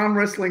doing arm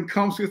wrestling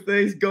comps with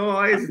these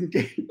guys and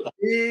getting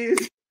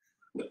beers.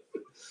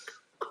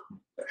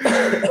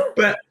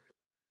 But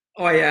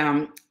I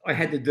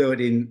had to do it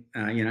in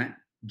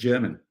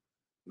German,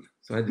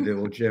 so I had to do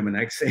all German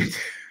accent.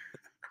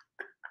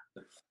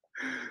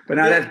 But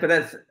no,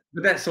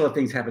 that sort of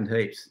things happened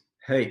heaps.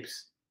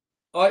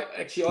 I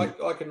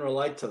can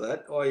relate to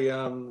that.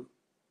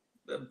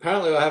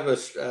 Apparently I have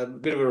a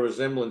bit of a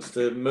resemblance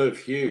to Merv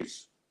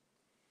Hughes.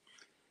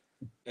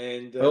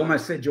 And I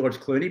almost said George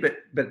Clooney,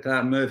 but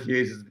Merv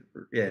Hughes is,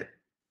 yeah.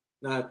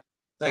 No,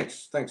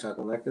 thanks,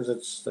 Uncle Knackers.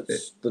 That's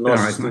the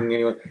nicest thing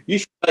anyway. You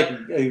should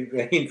take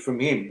a hint from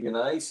him.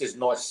 He says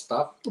nice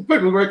stuff. Well,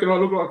 people reckon I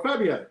look like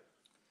Fabio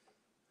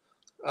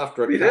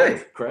after a car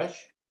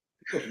crash.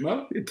 Doesn't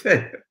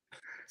matter.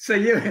 So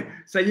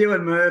you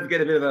and Merv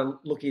get a bit of a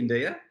look in, do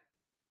you?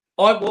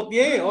 I've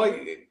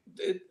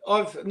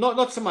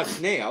not so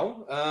much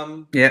now.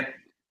 Yeah.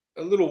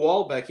 A little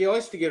while back, I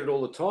used to get it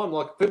all the time.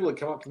 Like people would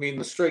come up to me in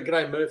the street,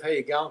 "G'day, Merv, how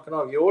you going? Can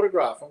I have your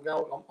autograph?" I'm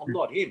going, I'm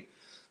not him.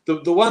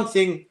 The one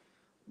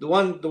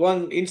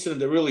incident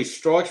that really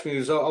strikes me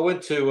is I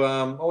went to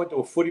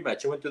a footy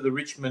match. I went to the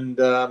Richmond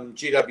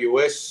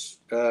GWS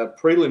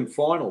prelim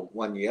final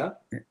one year.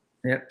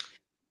 Yeah.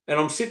 And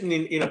I'm sitting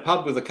in a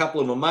pub with a couple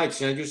of my mates,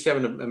 just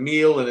having a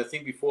meal and a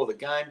thing before the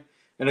game.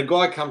 And a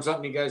guy comes up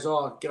and he goes,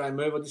 "Oh, g'day,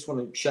 Merv, I just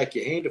want to shake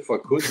your hand if I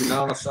could." And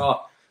I said,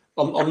 "Oh,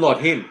 I'm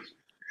not him."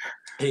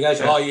 He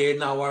goes, "Oh yeah,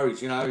 no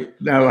worries,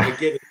 No, I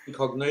get it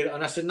incognito."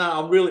 And I said, "No,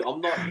 I'm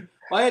not.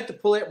 I had to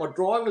pull out my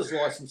driver's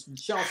license and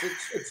show us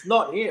it's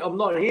not him. I'm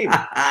not him."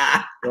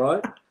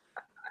 Right?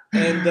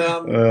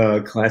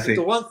 And classic.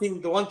 the one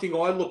thing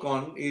I look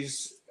on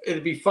is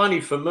it'd be funny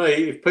for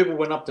me if people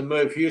went up to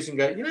Merv Hughes and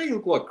go, you know, you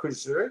look like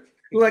Chris Zurich.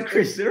 Like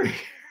Chris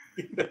Zurich.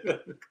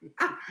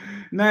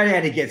 No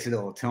doubt he gets it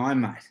all the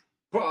time, mate.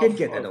 He'd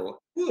get that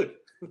all. Good.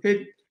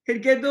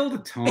 He'd get it all the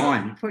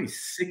time. He's probably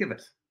sick of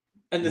it.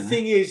 And the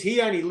thing is,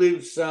 he only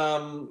lives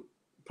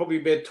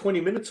probably about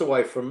 20 minutes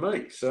away from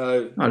me.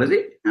 So, oh, does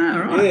he? Oh,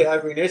 right. Yeah,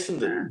 over in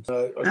Essendon.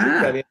 So I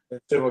should go down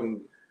and see if I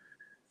can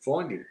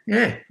find him.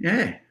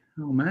 Yeah.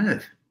 Oh,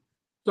 man.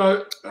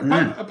 So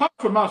apart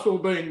from us all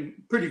being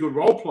pretty good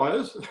role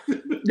players,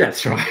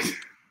 that's right.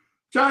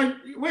 Shane,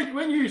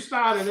 when you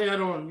started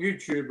out on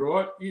YouTube,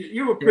 right,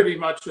 you were pretty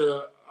much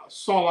a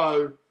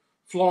solo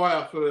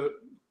flyer for,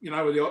 you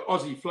know, with the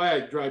Aussie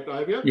flag draped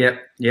over you.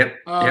 Yep.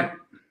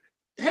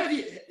 How do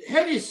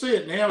you see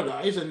it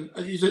nowadays? And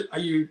are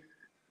you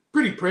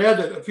pretty proud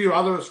that a few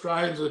other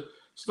Australians have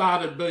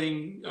started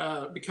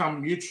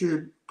become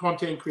YouTube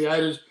content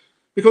creators?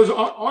 Because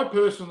I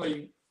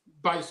personally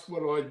based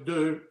what I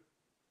do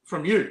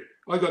from you.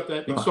 I got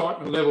that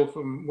excitement level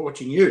from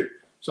watching you.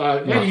 So how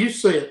do you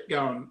see it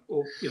going,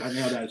 or, you know,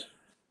 nowadays?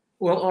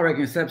 Well, I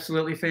reckon it's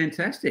absolutely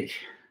fantastic.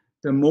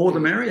 The more, the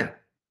merrier.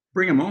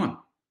 Bring them on.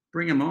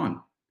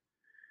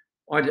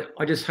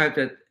 I just hope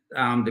that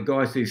the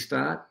guys who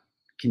start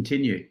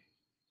continue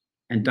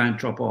and don't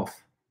drop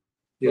off.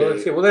 Yeah.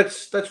 Well,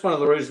 that's one of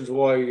the reasons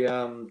why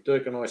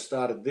Dirk and I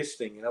started this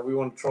thing. You know, we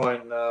want to try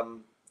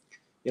and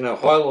you know,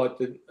 highlight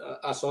that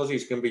us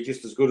Aussies can be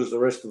just as good as the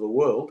rest of the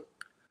world.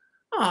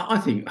 Oh, I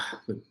think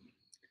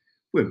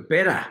we're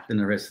better than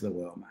the rest of the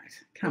world,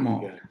 mate. Come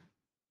on. Yeah.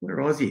 We're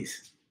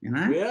Aussies, you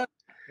know?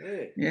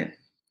 Yeah.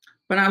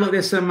 But no, look,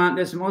 there's some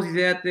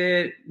Aussies out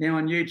there now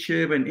on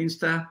YouTube and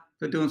Insta.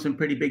 They're doing some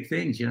pretty big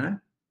things, you know,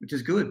 which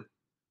is good.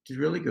 Which is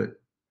really good.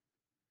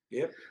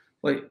 Yep.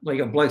 Like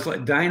a bloke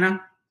like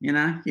Dana, you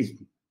know,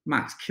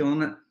 Mark's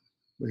killing it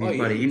with his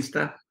bloody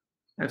Insta.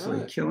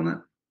 Absolutely killing it.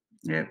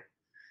 Yeah.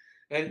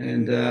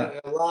 And our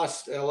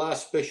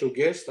last special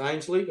guest,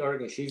 Ainsley, I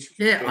reckon she's...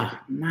 Yeah,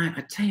 mate,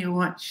 I tell you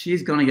what,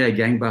 she's going to go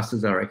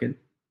gangbusters, I reckon.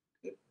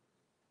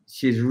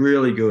 She's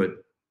really good.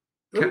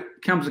 She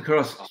comes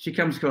across,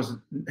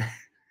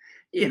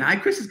 you know,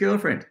 Chris's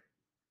girlfriend.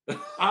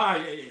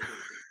 Yeah.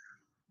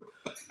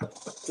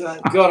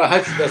 God, I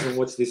hope she doesn't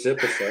watch this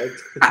episode.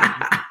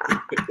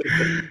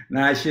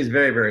 No, she's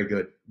very, very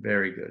good.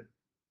 Very good.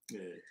 Yeah.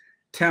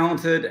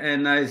 Talented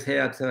and knows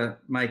how to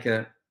make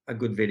a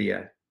good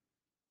video.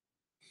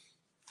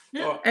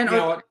 Yeah. And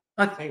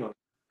hang on.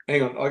 I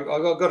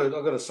got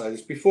to say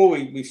this before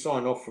we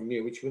sign off from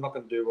you, which we're not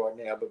going to do right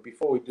now. But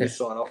before we do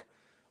sign off,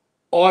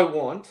 I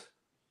want,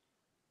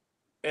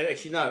 and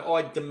actually no,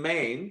 I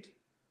demand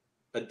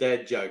a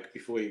dad joke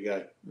before you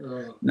go.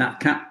 No,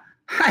 can't.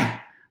 Hey,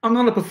 I'm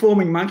not a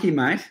performing monkey,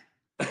 mate.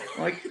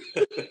 Like,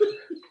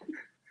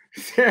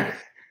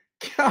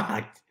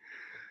 God.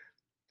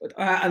 But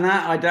no,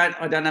 I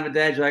don't have a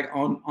dad joke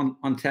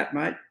on tap,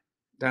 mate.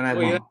 Don't have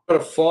one. You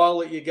got a file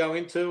that you go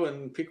into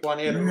and pick one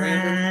out at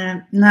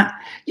random? No.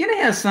 You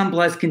know how some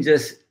blokes can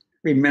just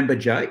remember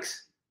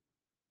jokes?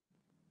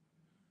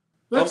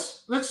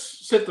 Let's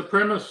set the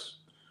premise.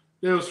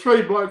 There was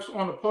 3 blokes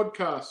on a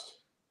podcast.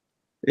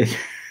 Yeah.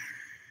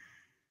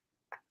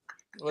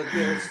 Well,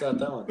 let's start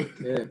that one.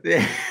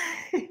 Yeah.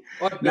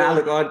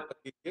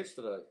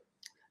 Yesterday.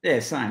 Yeah,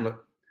 same.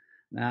 Look,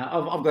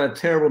 now I've got a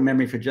terrible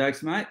memory for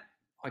jokes, mate.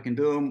 I can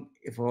do them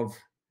if I've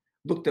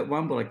looked at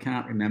one, but I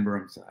can't remember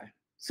them. So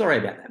sorry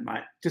about that,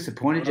 mate.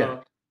 Disappointed you.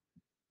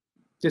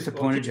 Just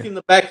in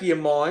the back of your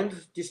mind,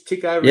 just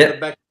tick over in the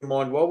back of your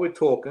mind while we're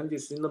talking.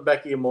 Just in the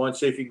back of your mind,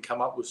 see if you can come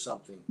up with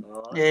something.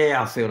 All right? Yeah,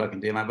 I'll see what I can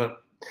do, mate.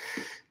 But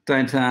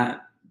don't.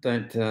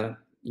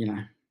 You know,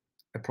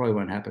 it probably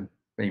won't happen.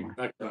 But anyway.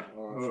 Okay.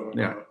 All right.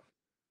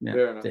 Yeah.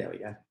 Fair enough. There we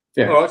go.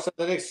 All right. So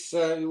the next,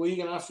 were you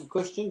going to ask some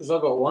questions?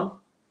 I've got one.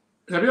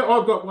 Have you?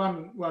 I've got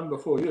one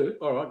before you.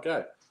 All right,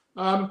 go.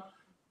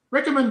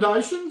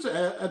 Recommendations,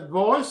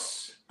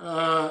 advice,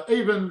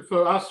 even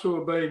for us who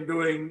have been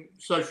doing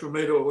social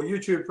media or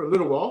YouTube for a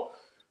little while,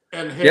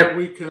 and how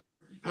we can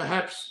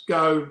perhaps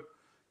grow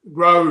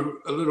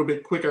a little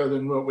bit quicker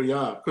than what we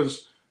are.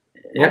 Because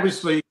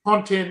obviously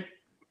content,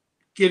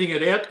 getting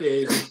it out there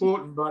is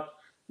important, but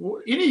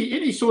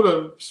any sort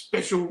of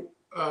special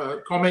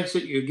comments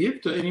that you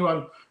give to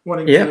anyone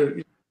wanting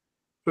to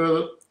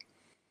further?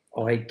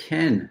 I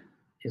can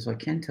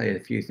tell you a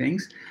few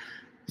things.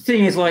 The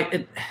thing is,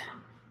 like,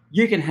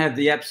 you can have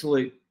the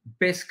absolute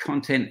best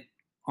content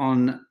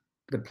on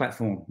the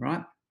platform,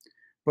 right?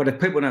 But if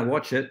people don't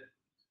watch it,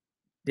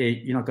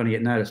 you're not going to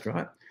get noticed,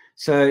 right?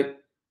 So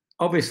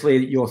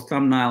obviously your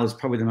thumbnail is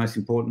probably the most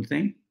important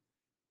thing.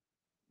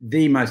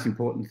 The most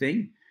important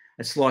thing.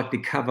 It's like the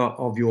cover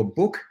of your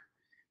book.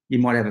 You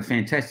might have a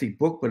fantastic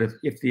book, but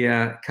if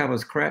the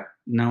cover's crap,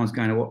 no one's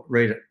going to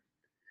read it.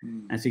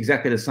 And it's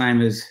exactly the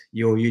same as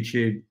your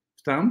YouTube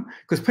thumb,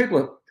 because people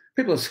are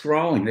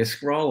scrolling. They're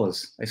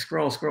scrollers. They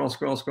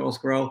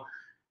scroll,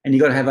 and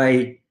you've got to have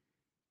a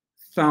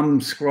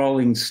thumb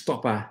scrolling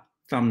stopper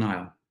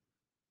thumbnail,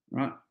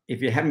 right?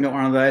 If you haven't got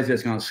one of those,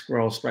 it's going to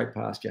scroll straight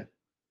past you.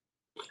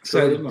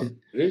 So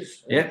it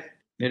is. Yeah.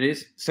 It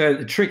is. So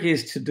the trick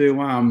is to do,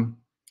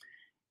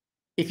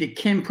 if you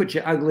can put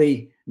your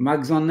ugly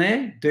mugs on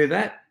there, do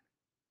that,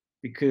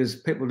 because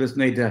people just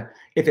need to,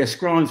 if they're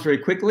scrolling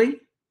through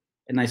quickly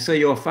and they see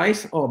your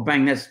face, oh,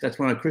 bang, that's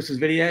one of Chris's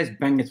videos,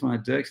 bang, that's one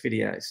of Dirk's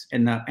videos,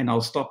 and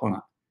I'll stop on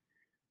it.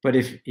 But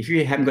if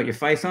you haven't got your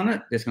face on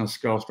it, it's going to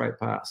scroll straight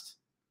past,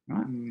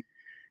 right?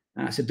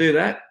 So do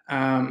that.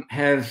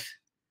 Have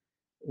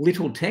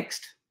little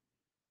text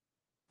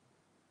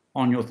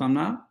on your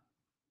thumbnail.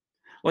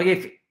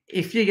 Like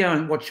if you go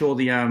and watch all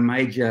the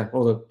major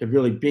or the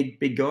really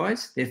big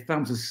guys, their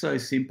thumbs are so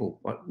simple,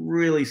 like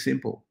really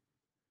simple.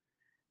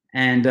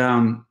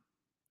 And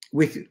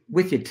with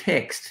your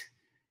text,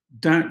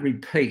 don't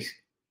repeat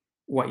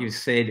what you've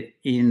said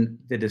in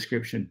the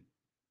description.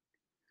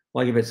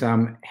 Like if it's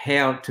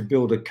how to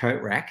build a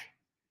coat rack,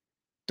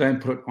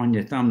 don't put on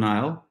your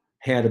thumbnail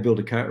how to build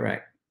a coat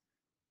rack.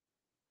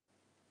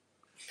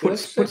 Put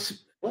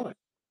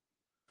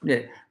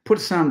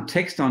some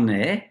text on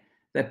there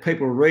that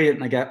people read it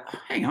and they go, oh,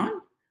 hang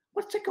on,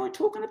 what's that guy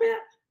talking about?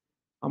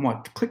 I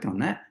might click on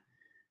that.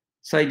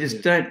 So you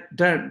just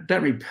don't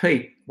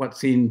repeat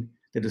what's in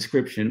the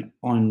description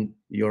on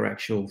your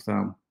actual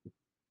thumb.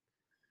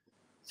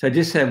 So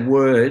just have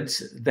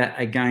words that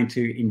are going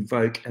to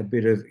invoke a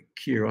bit of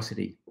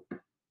curiosity.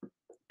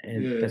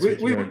 And that's what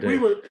you want to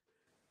do.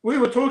 We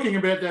were talking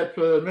about that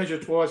for Measure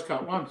Twice,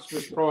 Cut Once,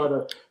 just prior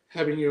to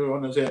having you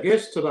on as our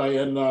guest today.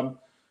 And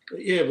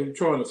we're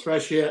trying to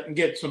thrash out and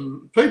get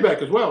some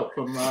feedback as well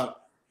from,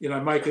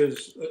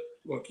 makers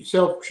like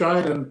yourself,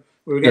 Shane, and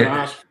we were going to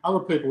ask other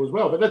people as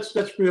well. But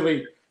that's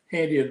really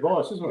handy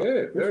advice, isn't it?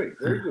 Yeah, very,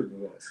 very good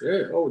advice.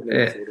 Yeah, I would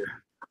never thought of it.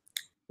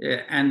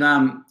 Yeah, and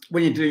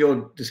when you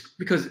do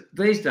because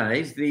these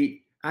days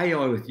the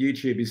AI with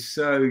YouTube is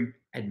so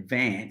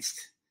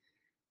advanced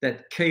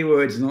that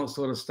keywords and all that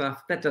sort of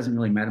stuff, that doesn't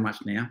really matter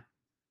much now.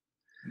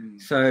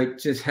 So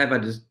just have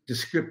a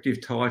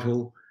descriptive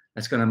title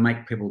that's going to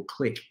make people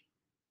click.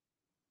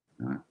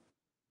 Right?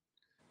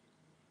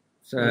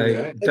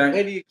 So how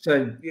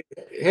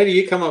do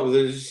you come up with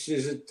it?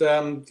 Is it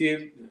how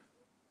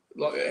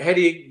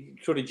do you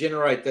sort of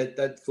generate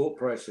that thought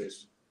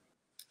process?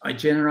 I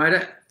generate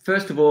it.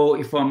 First of all,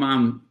 if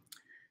I'm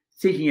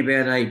thinking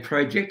about a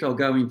project, I'll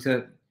go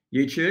into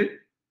YouTube,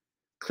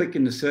 click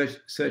in the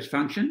search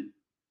function,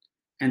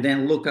 and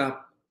then look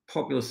up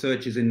popular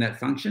searches in that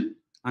function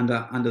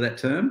under that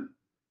term,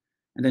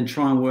 and then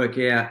try and work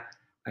out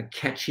a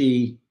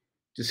catchy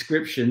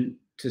description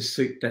to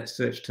suit that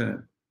search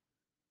term,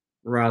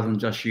 rather than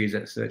just use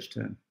that search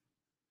term.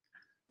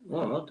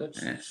 Oh,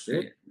 that's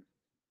it.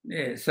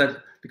 Yeah. So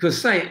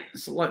because say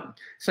you want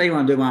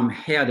to do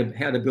how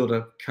to build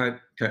a coat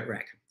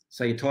rack.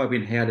 So you type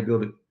in how to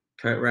build a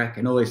coat rack,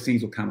 and all these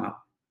things will come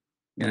up.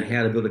 You know,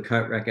 how to build a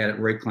coat rack out of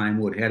reclaimed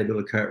wood, how to build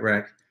a coat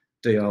rack,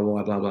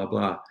 DIY, blah, blah,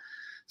 blah.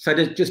 So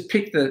just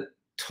pick the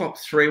top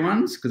 3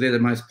 ones because they're the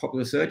most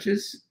popular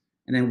searches,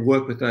 and then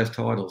work with those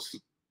titles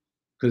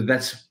because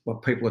that's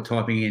what people are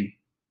typing in.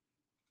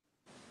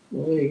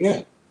 Well, there you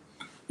go.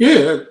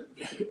 Yeah,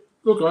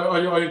 look, I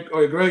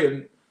agree.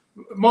 And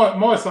my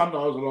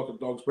thumbnails are like a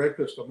dog's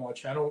breakfast on my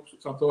channel.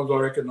 Sometimes I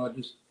reckon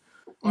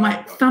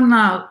Mate,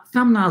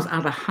 thumbnails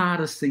are the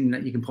hardest thing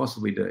that you can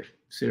possibly do.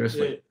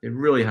 Seriously, they're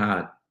really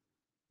hard.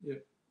 Yeah,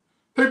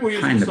 people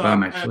used Pain in to the say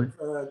bum, actually.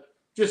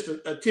 Just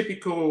a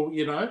typical,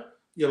 your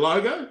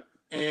logo,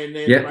 and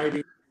then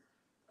maybe,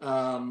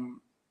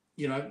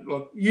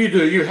 like you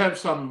do. You have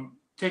some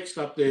text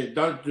up there.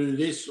 Don't do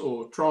this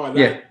or try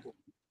that.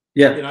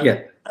 Yeah.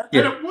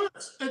 And it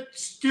works. It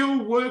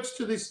still works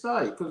to this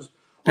day because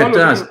it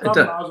does. I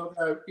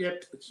go,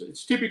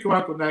 it's typical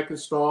Uncle Knackers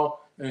style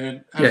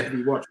and has to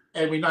be watched,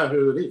 and we know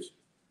who it is.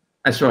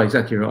 That's right,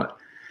 exactly right.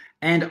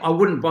 And I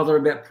wouldn't bother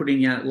about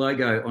putting a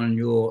logo on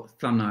your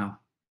thumbnail.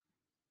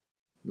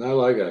 No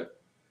logo.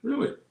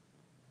 Really?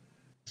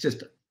 It's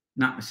just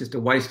a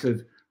waste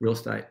of real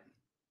estate.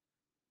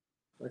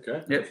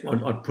 Okay. Yep.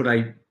 I'd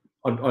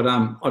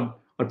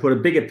put a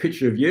bigger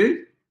picture of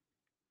you,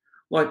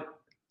 like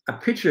a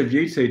picture of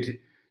you two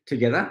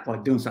together,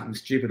 like doing something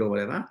stupid or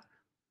whatever,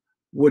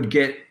 would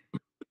get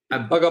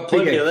I got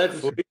plenty of that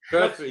for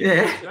you.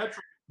 Yeah.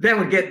 That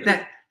would get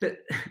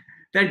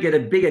that'd get a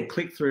bigger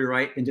click-through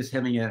rate than just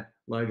having a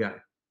logo.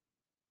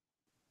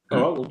 All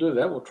right, we'll do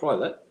that. We'll try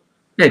that.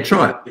 Yeah,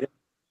 try it. Yeah.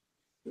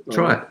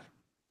 Try it.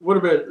 What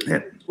about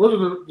what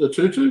are the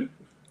tutu?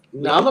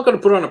 No, I'm not going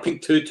to put on a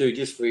pink tutu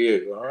just for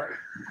you. All right.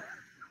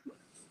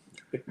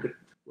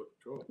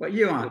 What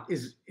you aren't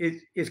is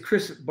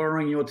Chris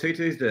borrowing your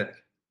tutus, Dirk?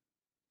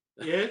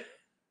 Yeah.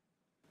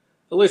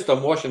 At least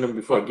I'm washing them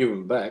before I give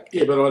them back.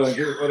 Yeah, but I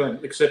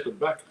don't accept them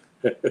back.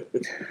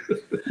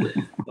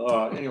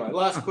 All right. Anyway,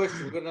 last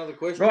question. We've got another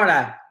question.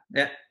 Righto.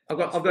 Yeah. I've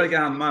got to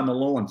go and mow my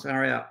lawn. So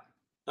hurry up.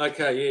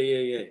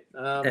 Okay.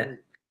 Yeah.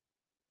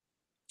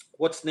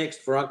 What's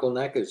next for Uncle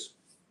Knackers?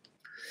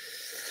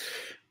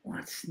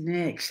 What's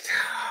next?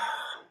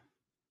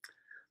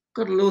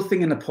 Got a little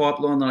thing in the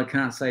pipeline that I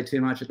can't say too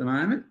much at the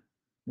moment.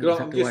 We'll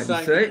have to wait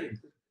and see.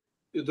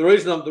 The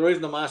reason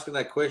I'm asking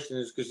that question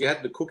is because you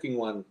had the cooking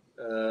one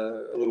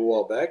a little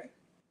while back.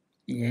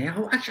 Yeah,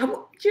 well, actually,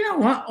 do you know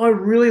what?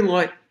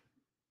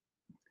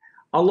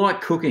 I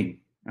like cooking,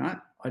 right?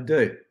 I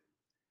do.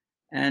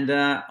 And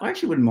I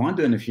actually wouldn't mind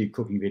doing a few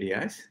cooking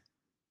videos.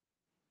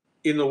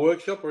 In the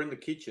workshop or in the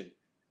kitchen?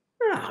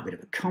 Oh, a bit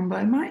of a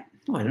combo, mate.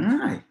 I don't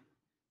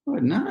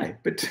know.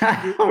 But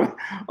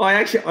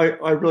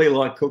I really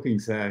like cooking,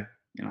 so,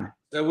 you know.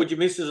 So would your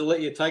missus let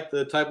you take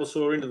the table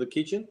saw into the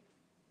kitchen?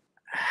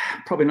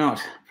 Probably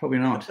not.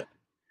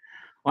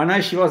 I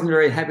know she wasn't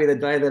very happy the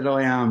day that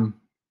I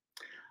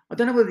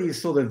don't know whether you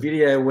saw the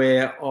video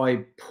where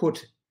I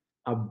put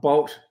a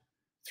bolt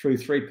through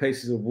 3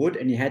 pieces of wood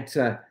and you had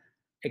to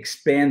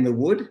expand the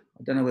wood.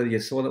 I don't know whether you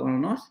saw that one or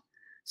not.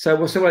 So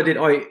what I did,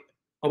 I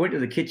went to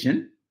the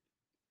kitchen.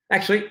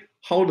 Actually,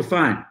 hold the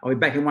phone. I'll be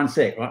back in 1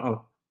 sec.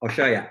 I'll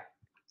show you.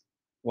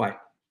 Wait.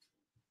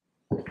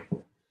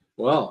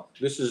 Well,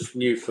 this is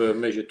new for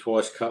Measure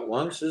Twice, Cut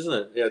Once,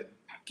 isn't it? Our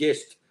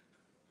guest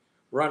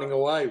running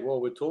away while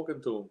we're talking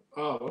to him.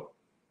 Oh,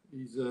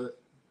 he's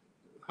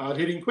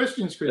hard-hitting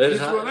questions, Chris.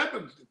 This is what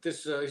happens.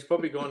 He's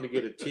probably gone to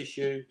get a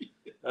tissue.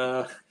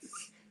 No,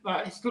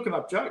 he's looking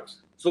up jokes.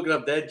 He's looking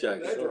up dad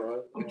jokes. All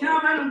right.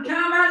 I'm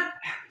coming.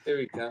 Here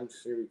he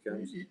comes.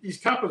 His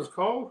cup is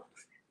cold.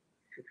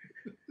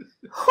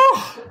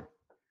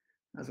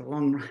 That's a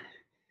long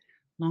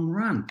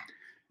run.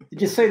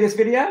 Did you see this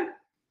video?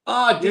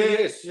 Oh,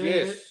 yes.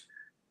 Yeah,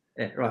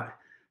 right.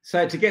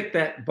 So to get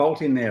that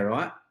bolt in there,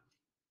 right,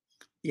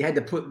 you had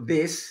to put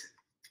this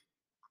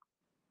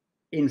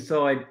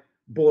inside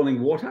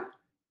boiling water.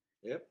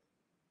 Yep.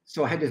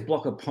 So I had this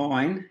block of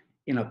pine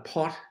in a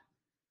pot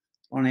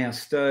on our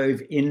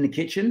stove in the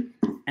kitchen,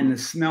 and the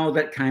smell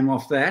that came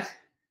off that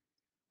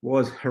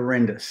was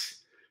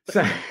horrendous.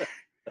 So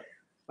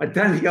I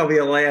don't think I'll be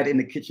allowed in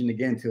the kitchen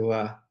again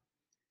to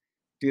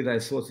do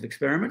those sorts of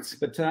experiments.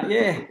 But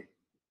yeah,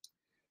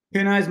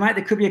 who knows, mate?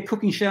 There could be a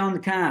cooking show on the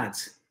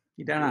cards.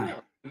 You don't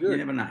know. Yeah, you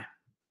never know.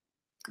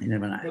 You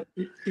never know.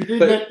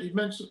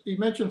 He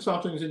mentioned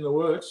something's in the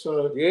works.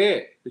 So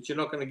yeah, but you're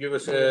not going to give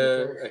us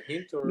a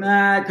hint, or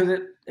no, because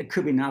it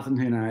could be nothing.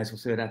 Who knows? We'll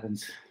see what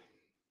happens.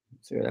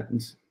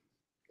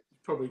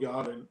 Probably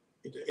going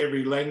into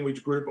every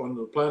language group on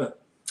the planet.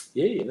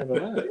 Yeah, you never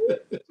know.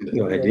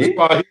 Good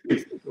idea.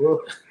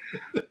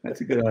 That's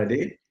a good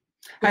idea.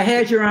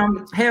 Hey,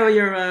 how are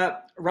your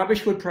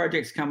rubbish wood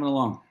projects coming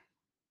along?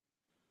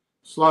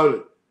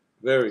 Slowly.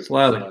 Very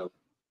slowly.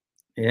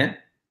 Yeah.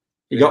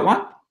 You got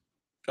one?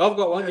 I've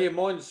got one. Yeah,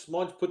 mine's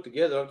put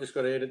together. I've just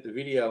got to edit the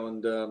video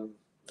and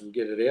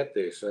get it out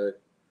there. So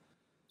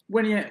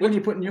when are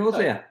you putting yours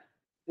out?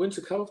 When's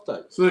the cut-off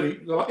date?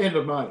 End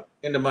of May.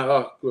 End of May.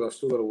 Oh, good. I've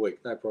still got a week.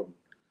 No problem.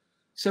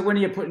 So when are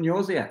you putting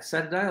yours out?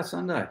 Saturday or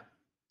Sunday?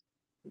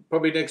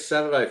 Probably next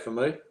Saturday for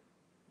me.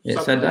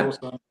 Yeah, Saturday.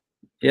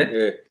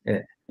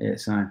 Yeah.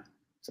 Same.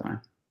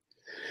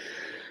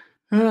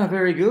 Oh,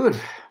 very good.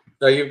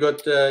 So you've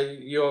got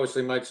you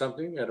obviously made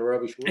something out of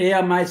rubbish wood. Yeah,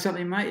 I made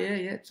something,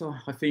 mate. Yeah. So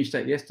I finished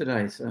that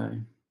yesterday. So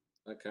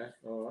okay,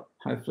 all right.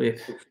 Hopefully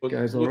it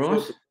goes all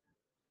right.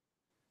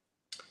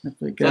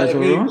 Hopefully it goes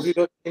all right. Have you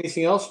got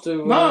anything else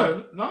to?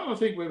 No. I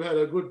think we've had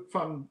a good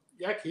fun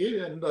yak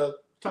here and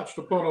touched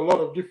upon a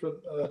lot of different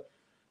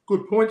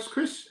good points,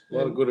 Chris. A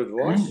lot of good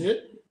advice. Yeah.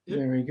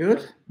 Very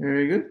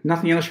good.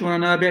 Nothing else you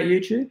want to know about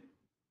YouTube?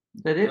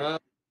 Is that it?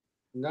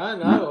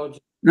 No. I'm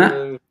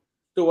just,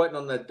 still waiting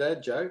on that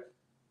dad joke.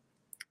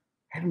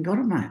 Haven't got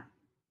it, mate.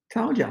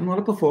 Told you, I'm not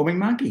a performing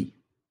monkey.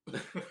 You're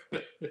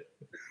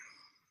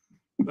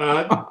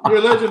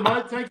a legend,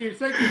 mate. Thank you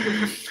for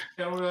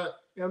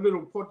our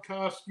little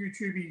podcast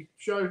YouTube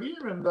show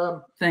here. And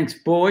thanks,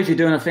 boys. You're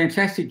doing a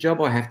fantastic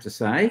job, I have to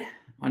say.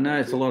 I know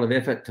it's a lot of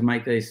effort to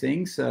make these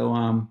things,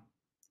 so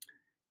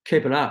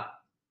keep it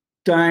up.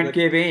 Don't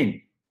give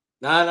in.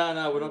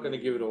 No. We're not going to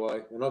give it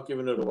away. We're not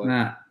giving it away.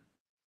 No.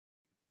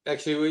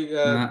 Actually,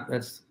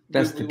 that's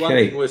the one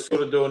key. Thing we're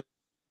sort of doing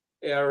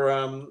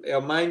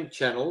our main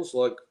channels,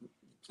 like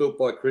built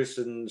by Chris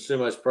and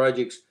Sumo's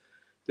projects,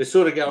 they're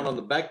sort of going on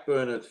the back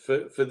burner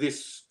for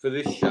this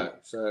show.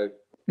 So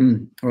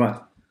right.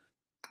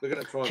 We're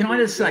going to try. Can I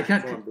just say,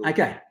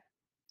 okay,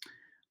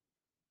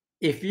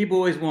 if you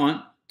boys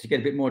want to get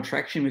a bit more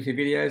traction with your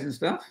videos and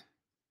stuff,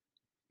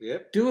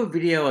 yep, do a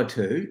video or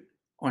two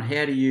on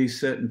how to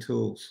use certain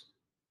tools.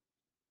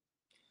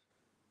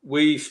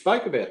 We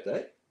spoke about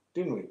that,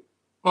 didn't we?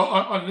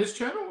 On this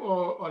channel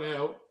or on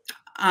our?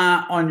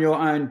 On your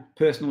own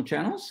personal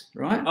channels,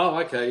 right? Oh,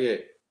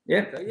 okay,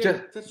 yeah.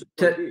 Okay, that's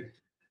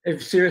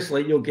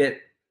seriously, you'll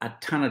get a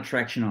ton of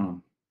traction on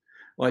them.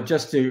 Like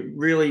just do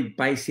really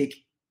basic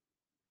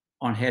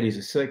on how to use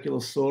a circular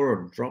saw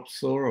or a drop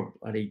saw or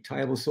a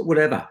table saw,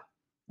 whatever,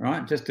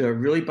 right? Just do a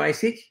really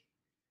basic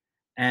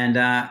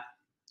and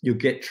you'll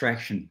get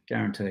traction,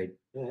 guaranteed.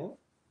 Yeah.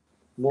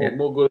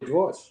 More good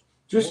advice.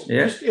 Just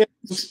edit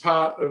this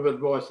part of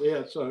advice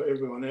out so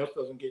everyone else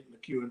doesn't get in the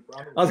queue in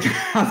front of them.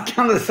 I was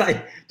going to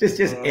say, just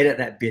edit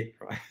that bit,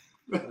 right?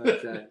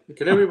 Okay.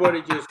 Can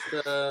everybody just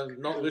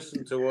not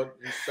listen to what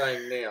he's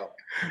saying now?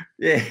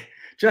 Yeah.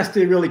 Just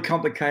do really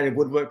complicated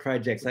woodwork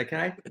projects,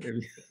 okay?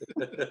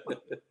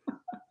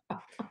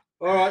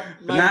 All right,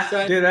 mate.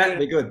 Shane, do that.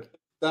 Be good.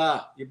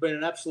 Star. You've been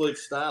an absolute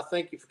star.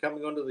 Thank you for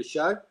coming onto the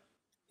show.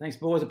 Thanks,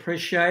 boys.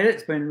 Appreciate it.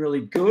 It's been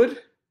really good.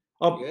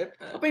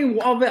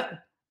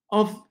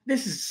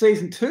 This is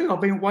season 2. I've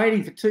been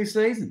waiting for 2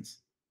 seasons.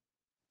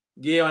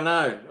 Yeah, I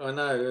know.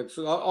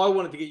 I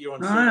wanted to get you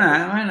on.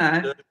 I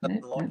know.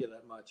 Doesn't like you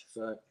that much,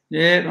 so.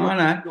 Yeah,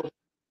 I know.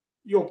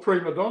 Your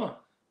prima donna.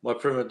 My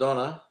prima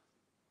donna.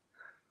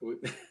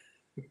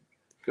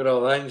 Good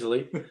old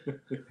Ainsley.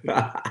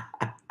 Right,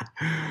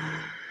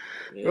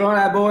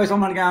 boys. I'm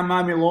going to go and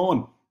mow my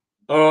lawn.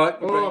 All right.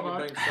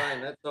 You've been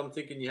saying that. So I'm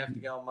thinking you have to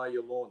go and mow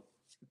your lawn.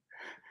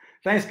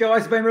 Thanks,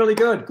 guys. It's been really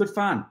good. Good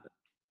fun.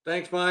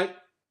 Thanks, mate.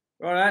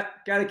 All right.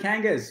 Go to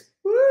Kangas.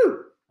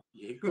 Woo!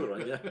 Yeah, good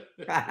on you.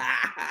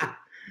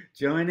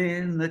 Join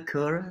in the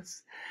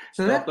chorus.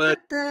 Stop it.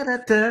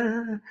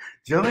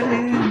 Join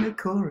in the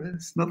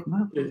chorus.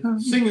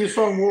 Sing your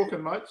song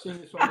walking, mate. Sing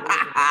your song walking.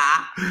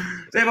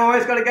 See you,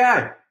 boys. Got to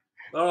go.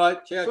 All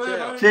right.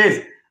 Ciao.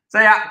 Cheers.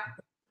 See ya.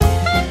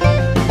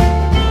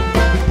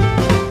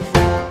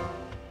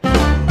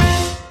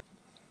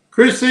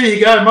 Chris, there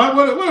you go, mate.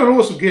 What an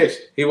awesome guest.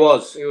 He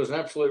was an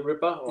absolute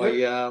ripper.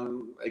 Yep.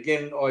 I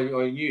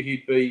knew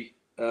he'd be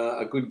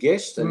a good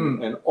guest,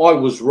 and I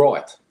was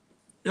right.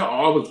 Yeah,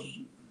 I was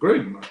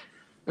agreeing, mate.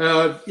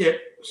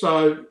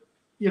 So,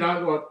 you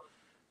know what?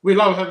 We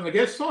love having the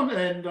guests on,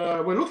 and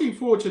we're looking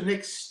forward to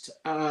next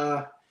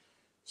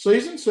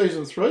season 3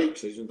 of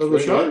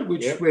the show,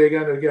 which we're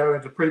going to go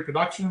into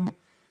pre-production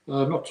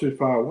not too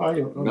far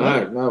away. No,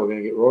 we're going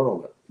to get right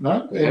on it.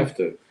 No? We have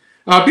to.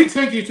 Big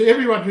thank you to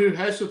everyone who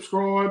has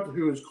subscribed,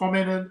 who has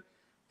commented,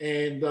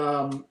 and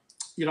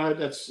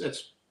that's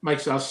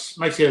makes our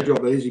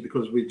job easy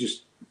because we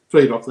just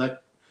feed off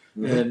that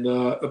and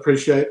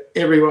appreciate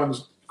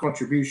everyone's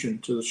contribution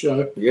to the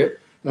show. Yep.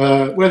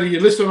 Whether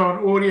you listen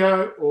on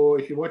audio or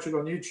if you watch it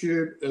on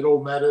YouTube, it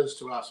all matters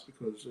to us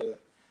because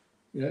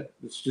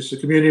it's just a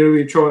community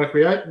we're trying to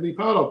create and be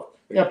part of.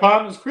 Our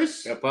partners,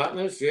 Chris. Our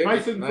partners, yeah.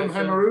 Nathan from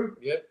Hammer Roo.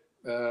 Yep.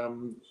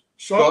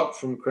 Scott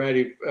from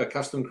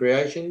Kustom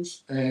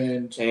Creations,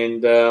 and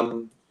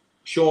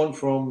Sean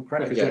from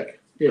Crackerjack.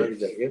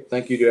 Yep.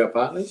 Thank you to our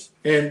partners,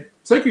 and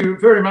thank you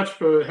very much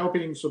for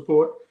helping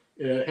support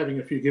having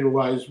a few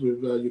giveaways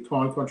with your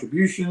kind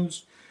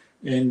contributions,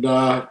 and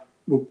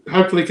we'll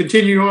hopefully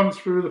continue on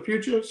through the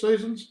future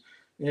seasons,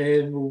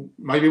 and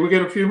maybe we'll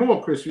get a few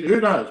more, Chris. Who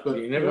knows? But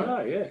you never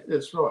know. Yeah,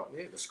 that's right.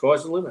 Yeah, the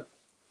sky's the limit.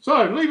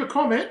 So leave a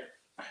comment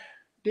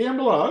down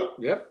below.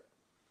 Yep.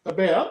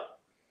 About.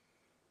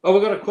 Oh,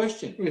 we've got a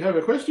question. We have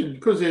a question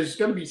because there's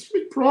going to be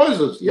big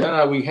prizes. Yeah.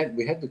 No, we had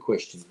the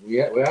question.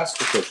 We asked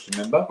the question.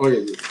 Remember? Oh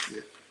yeah.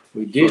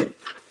 We did, sorry.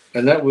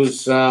 And that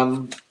was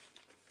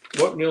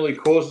what nearly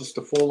caused us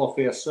to fall off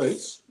our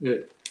seats. Yeah.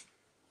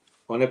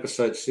 On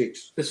episode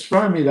 6. It's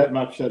thrown me that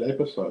much that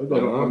episode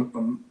that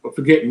I'm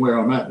forgetting where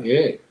I'm at.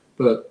 Yeah.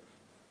 But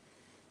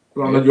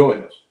I'm at your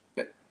house.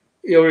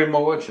 You're in my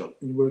workshop.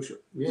 In your workshop.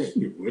 Yeah.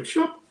 In your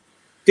workshop.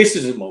 This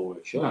isn't my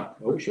workshop.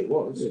 No, I wish it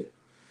was. Yeah.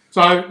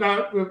 So, I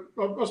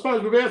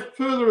suppose without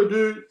further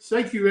ado,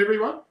 thank you,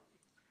 everyone.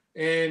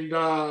 And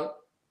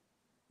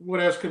what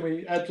else can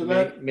we add to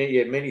that?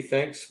 Many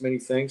thanks. Many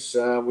thanks.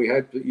 We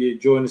hope that you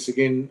join us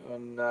again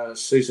on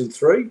season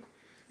 3.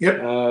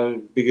 Yep.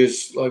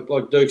 Because,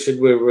 like Dirk said,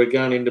 we're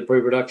going into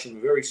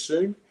pre-production very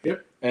soon.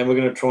 Yep. And we're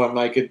going to try and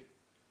make it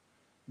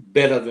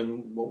better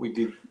than what we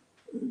did.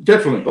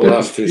 Definitely. The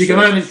last 2 You seasons.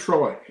 can only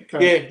try.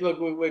 Yeah.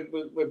 Look,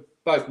 we're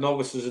both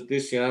novices at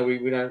this. You know,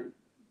 we've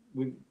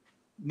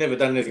never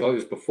done anything like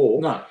this before.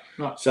 No.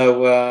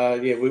 So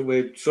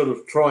we're sort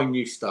of trying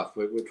new stuff.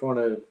 We're trying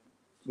to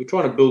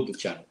build the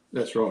channel.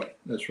 That's right.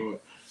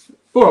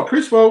 All right,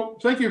 Chris. Well,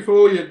 thank you for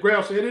all your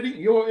grouse editing.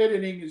 Your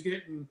editing is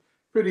getting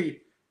pretty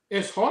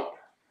hot.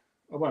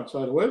 I won't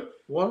say the word.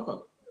 Why?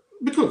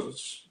 Because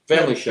it's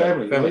family show.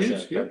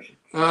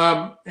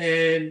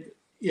 And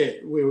yeah,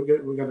 we're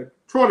going to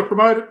try to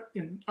promote it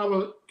in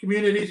other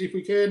communities if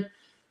we can.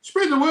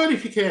 Spread the word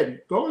if you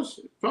can, guys,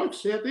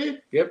 folks out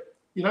there. Yep.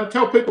 You know,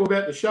 tell people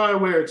about the show,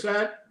 where it's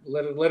at.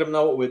 Let them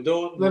know what we're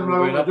doing. Let them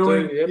know what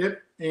we're doing.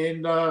 Yep.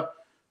 And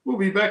we'll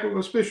be back with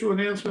a special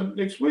announcement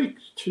next week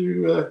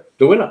to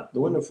the winner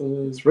for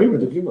the 3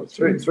 winners.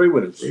 Three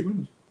winners. 3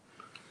 winners.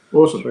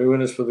 Awesome. 3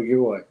 winners for the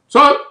giveaway.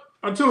 So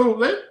until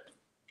then,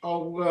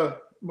 I'll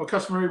my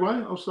customary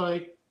way, I'll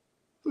say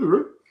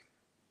hooroo.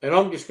 And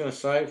I'm just going to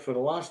say for the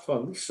last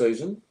time this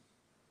season,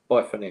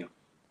 bye for now.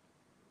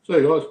 See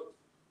you guys.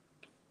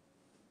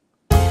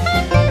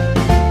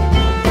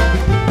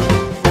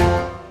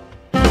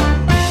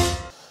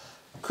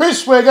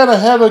 Chris, we're going to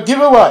have a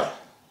giveaway.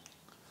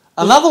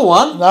 Another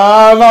one?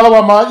 No, another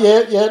one,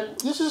 mate. Yeah.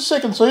 This is the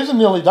second season,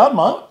 nearly done,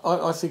 mate.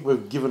 I think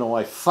we've given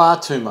away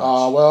far too much.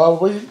 Well,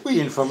 we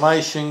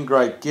information,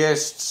 great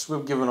guests.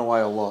 We've given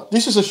away a lot.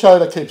 This is a show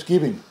that keeps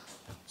giving.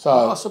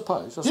 So I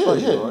suppose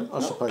you're right.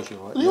 I suppose you're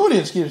right. The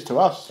audience gives to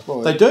us.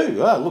 They do.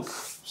 Look,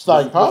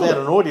 staying part without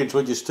of an audience,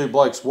 we're just 2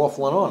 blokes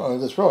waffling on. Oh,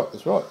 that's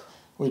right.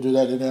 We do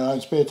that in our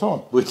own spare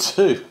time. We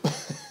do.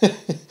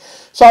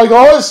 So,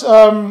 guys,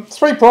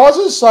 3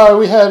 prizes. So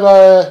we have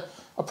a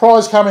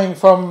prize coming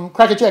from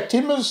Crackerjack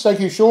Timbers. Thank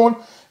you, Sean.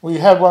 We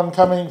have one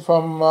coming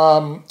from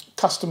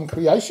Kustom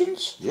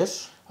Creations.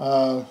 Yes.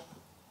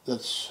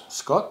 That's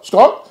Scott.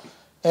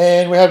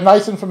 And we have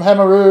Nathan from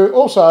Hammer Roo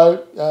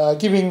also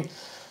giving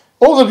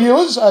all the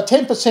viewers a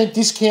 10%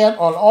 discount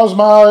on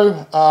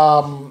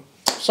Osmo,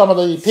 some of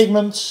the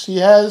pigments he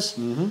has.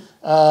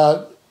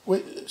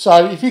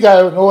 So if you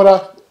go and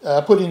order,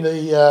 put in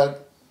the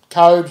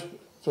code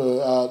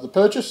for the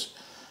purchase,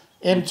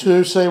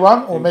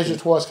 M2C1 or measure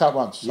twice, cut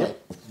once. So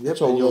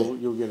yep. And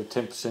you'll get a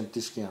 10%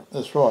 discount.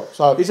 That's right.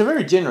 So he's a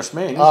very generous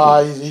man,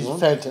 isn't he? He's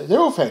fantastic. They're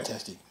all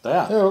fantastic. They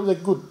are. They're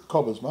good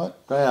cobbers, mate.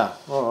 They are.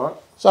 All right.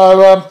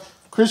 So,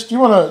 Chris, do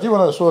you want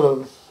to sort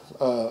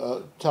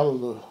of tell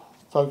the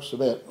folks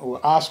about,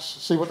 or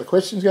see what the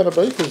question's going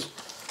to be? Because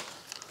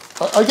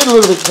I get a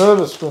little bit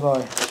nervous when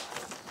I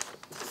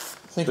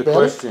think about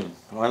question.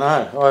 I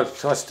know.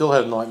 I still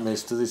have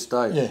nightmares to this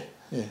day.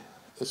 Yeah.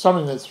 It's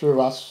something that threw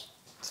us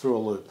through a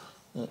loop.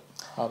 Yeah.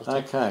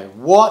 Okay.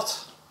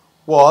 What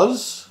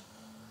was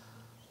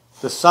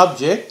the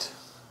subject?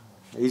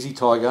 Easy,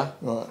 Tiger.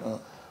 Right.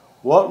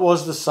 What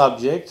was the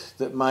subject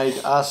that made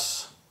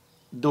us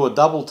do a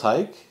double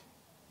take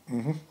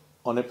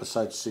on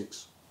episode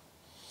 6?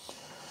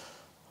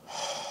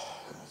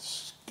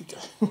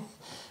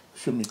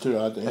 Shouldn't be too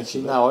hard to answer.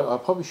 Actually, no, I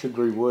probably should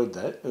reword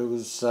that. It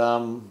was.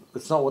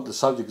 It's not what the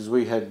subject is.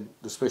 We had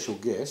the special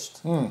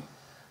guest.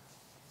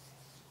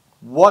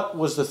 What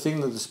was the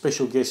thing that the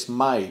special guest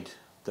made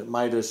that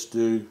made us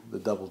do the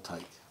double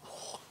take?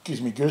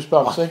 Gives me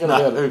goosebumps thinking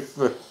about it.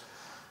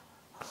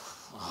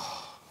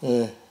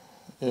 Yeah.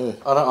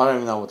 I don't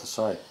even know what to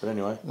say, but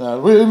anyway. No,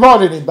 we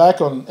invited him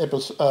back on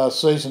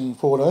season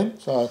 14,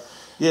 so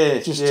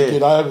just to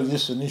get over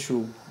this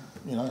initial,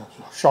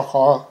 shock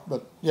horror.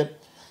 But yep.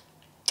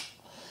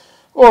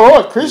 All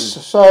right,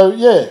 Chris. So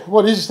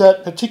what is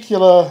that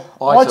particular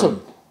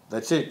item?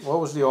 That's it. What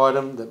was the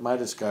item that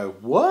made us go,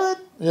 what?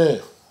 Yeah.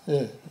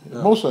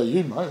 More so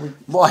you, mate.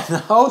 I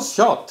was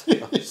shocked.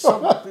 I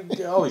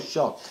was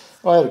shocked.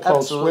 I had a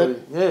cold sweat.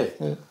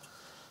 Yeah.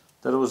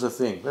 That it was a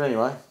thing. But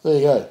anyway. There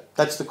you go.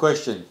 That's the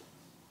question.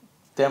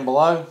 Down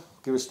below,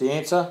 give us the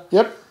answer.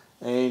 Yep.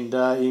 And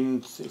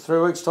in 3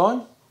 weeks'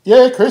 time?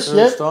 Yeah, Chris,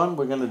 3 weeks' time,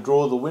 we're going to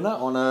draw the winner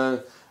on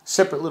a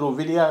separate little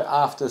video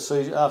after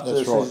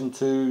season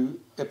 2,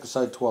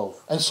 episode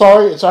 12. And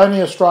sorry, it's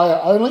only Australia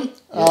only.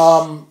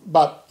 Yes.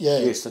 But yeah.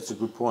 Yes, that's a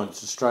good point.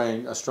 It's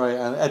Australia,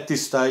 and at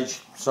this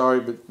stage, sorry,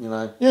 but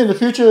Yeah, in the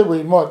future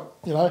we might,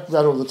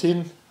 rattle the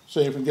tin,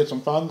 see if we can get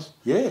some funds.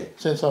 Yeah.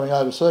 Send something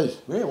overseas.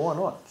 Yeah, why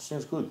not?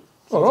 Sounds good.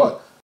 All right.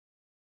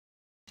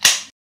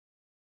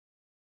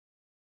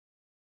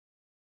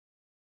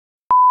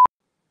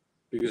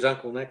 Because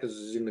Uncle Knackers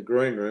is in the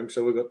green room,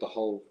 so we've got the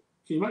whole.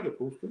 Can you make a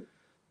full screen?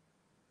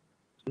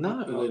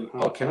 No,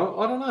 I cannot.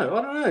 I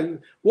don't know.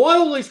 Why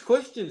all these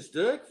questions,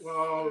 Dirk?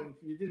 Well,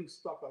 you didn't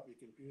stop up your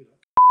computer.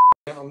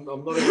 I'm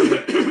not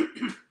even.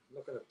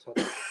 Not going to touch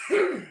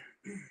it.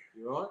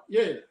 You right?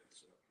 Yeah.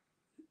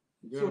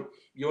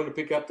 You want to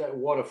pick up that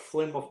water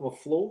phlegm off my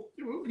floor?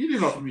 You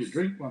didn't offer me a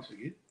drink once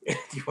again. Do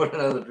you want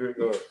another drink?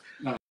 Or...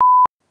 No.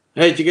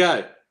 How'd you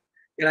go?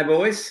 G'day,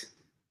 boys.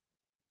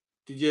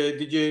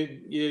 Did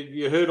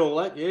you heard all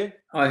that? Yeah.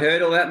 I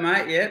heard all that,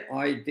 mate. Yeah,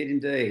 I did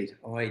indeed.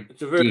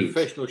 It's a very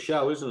professional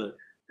show, isn't it?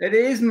 It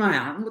is, mate.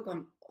 I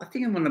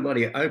think I'm on a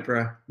bloody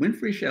Oprah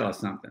Winfrey show or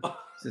something.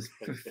 It's just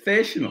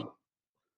professional.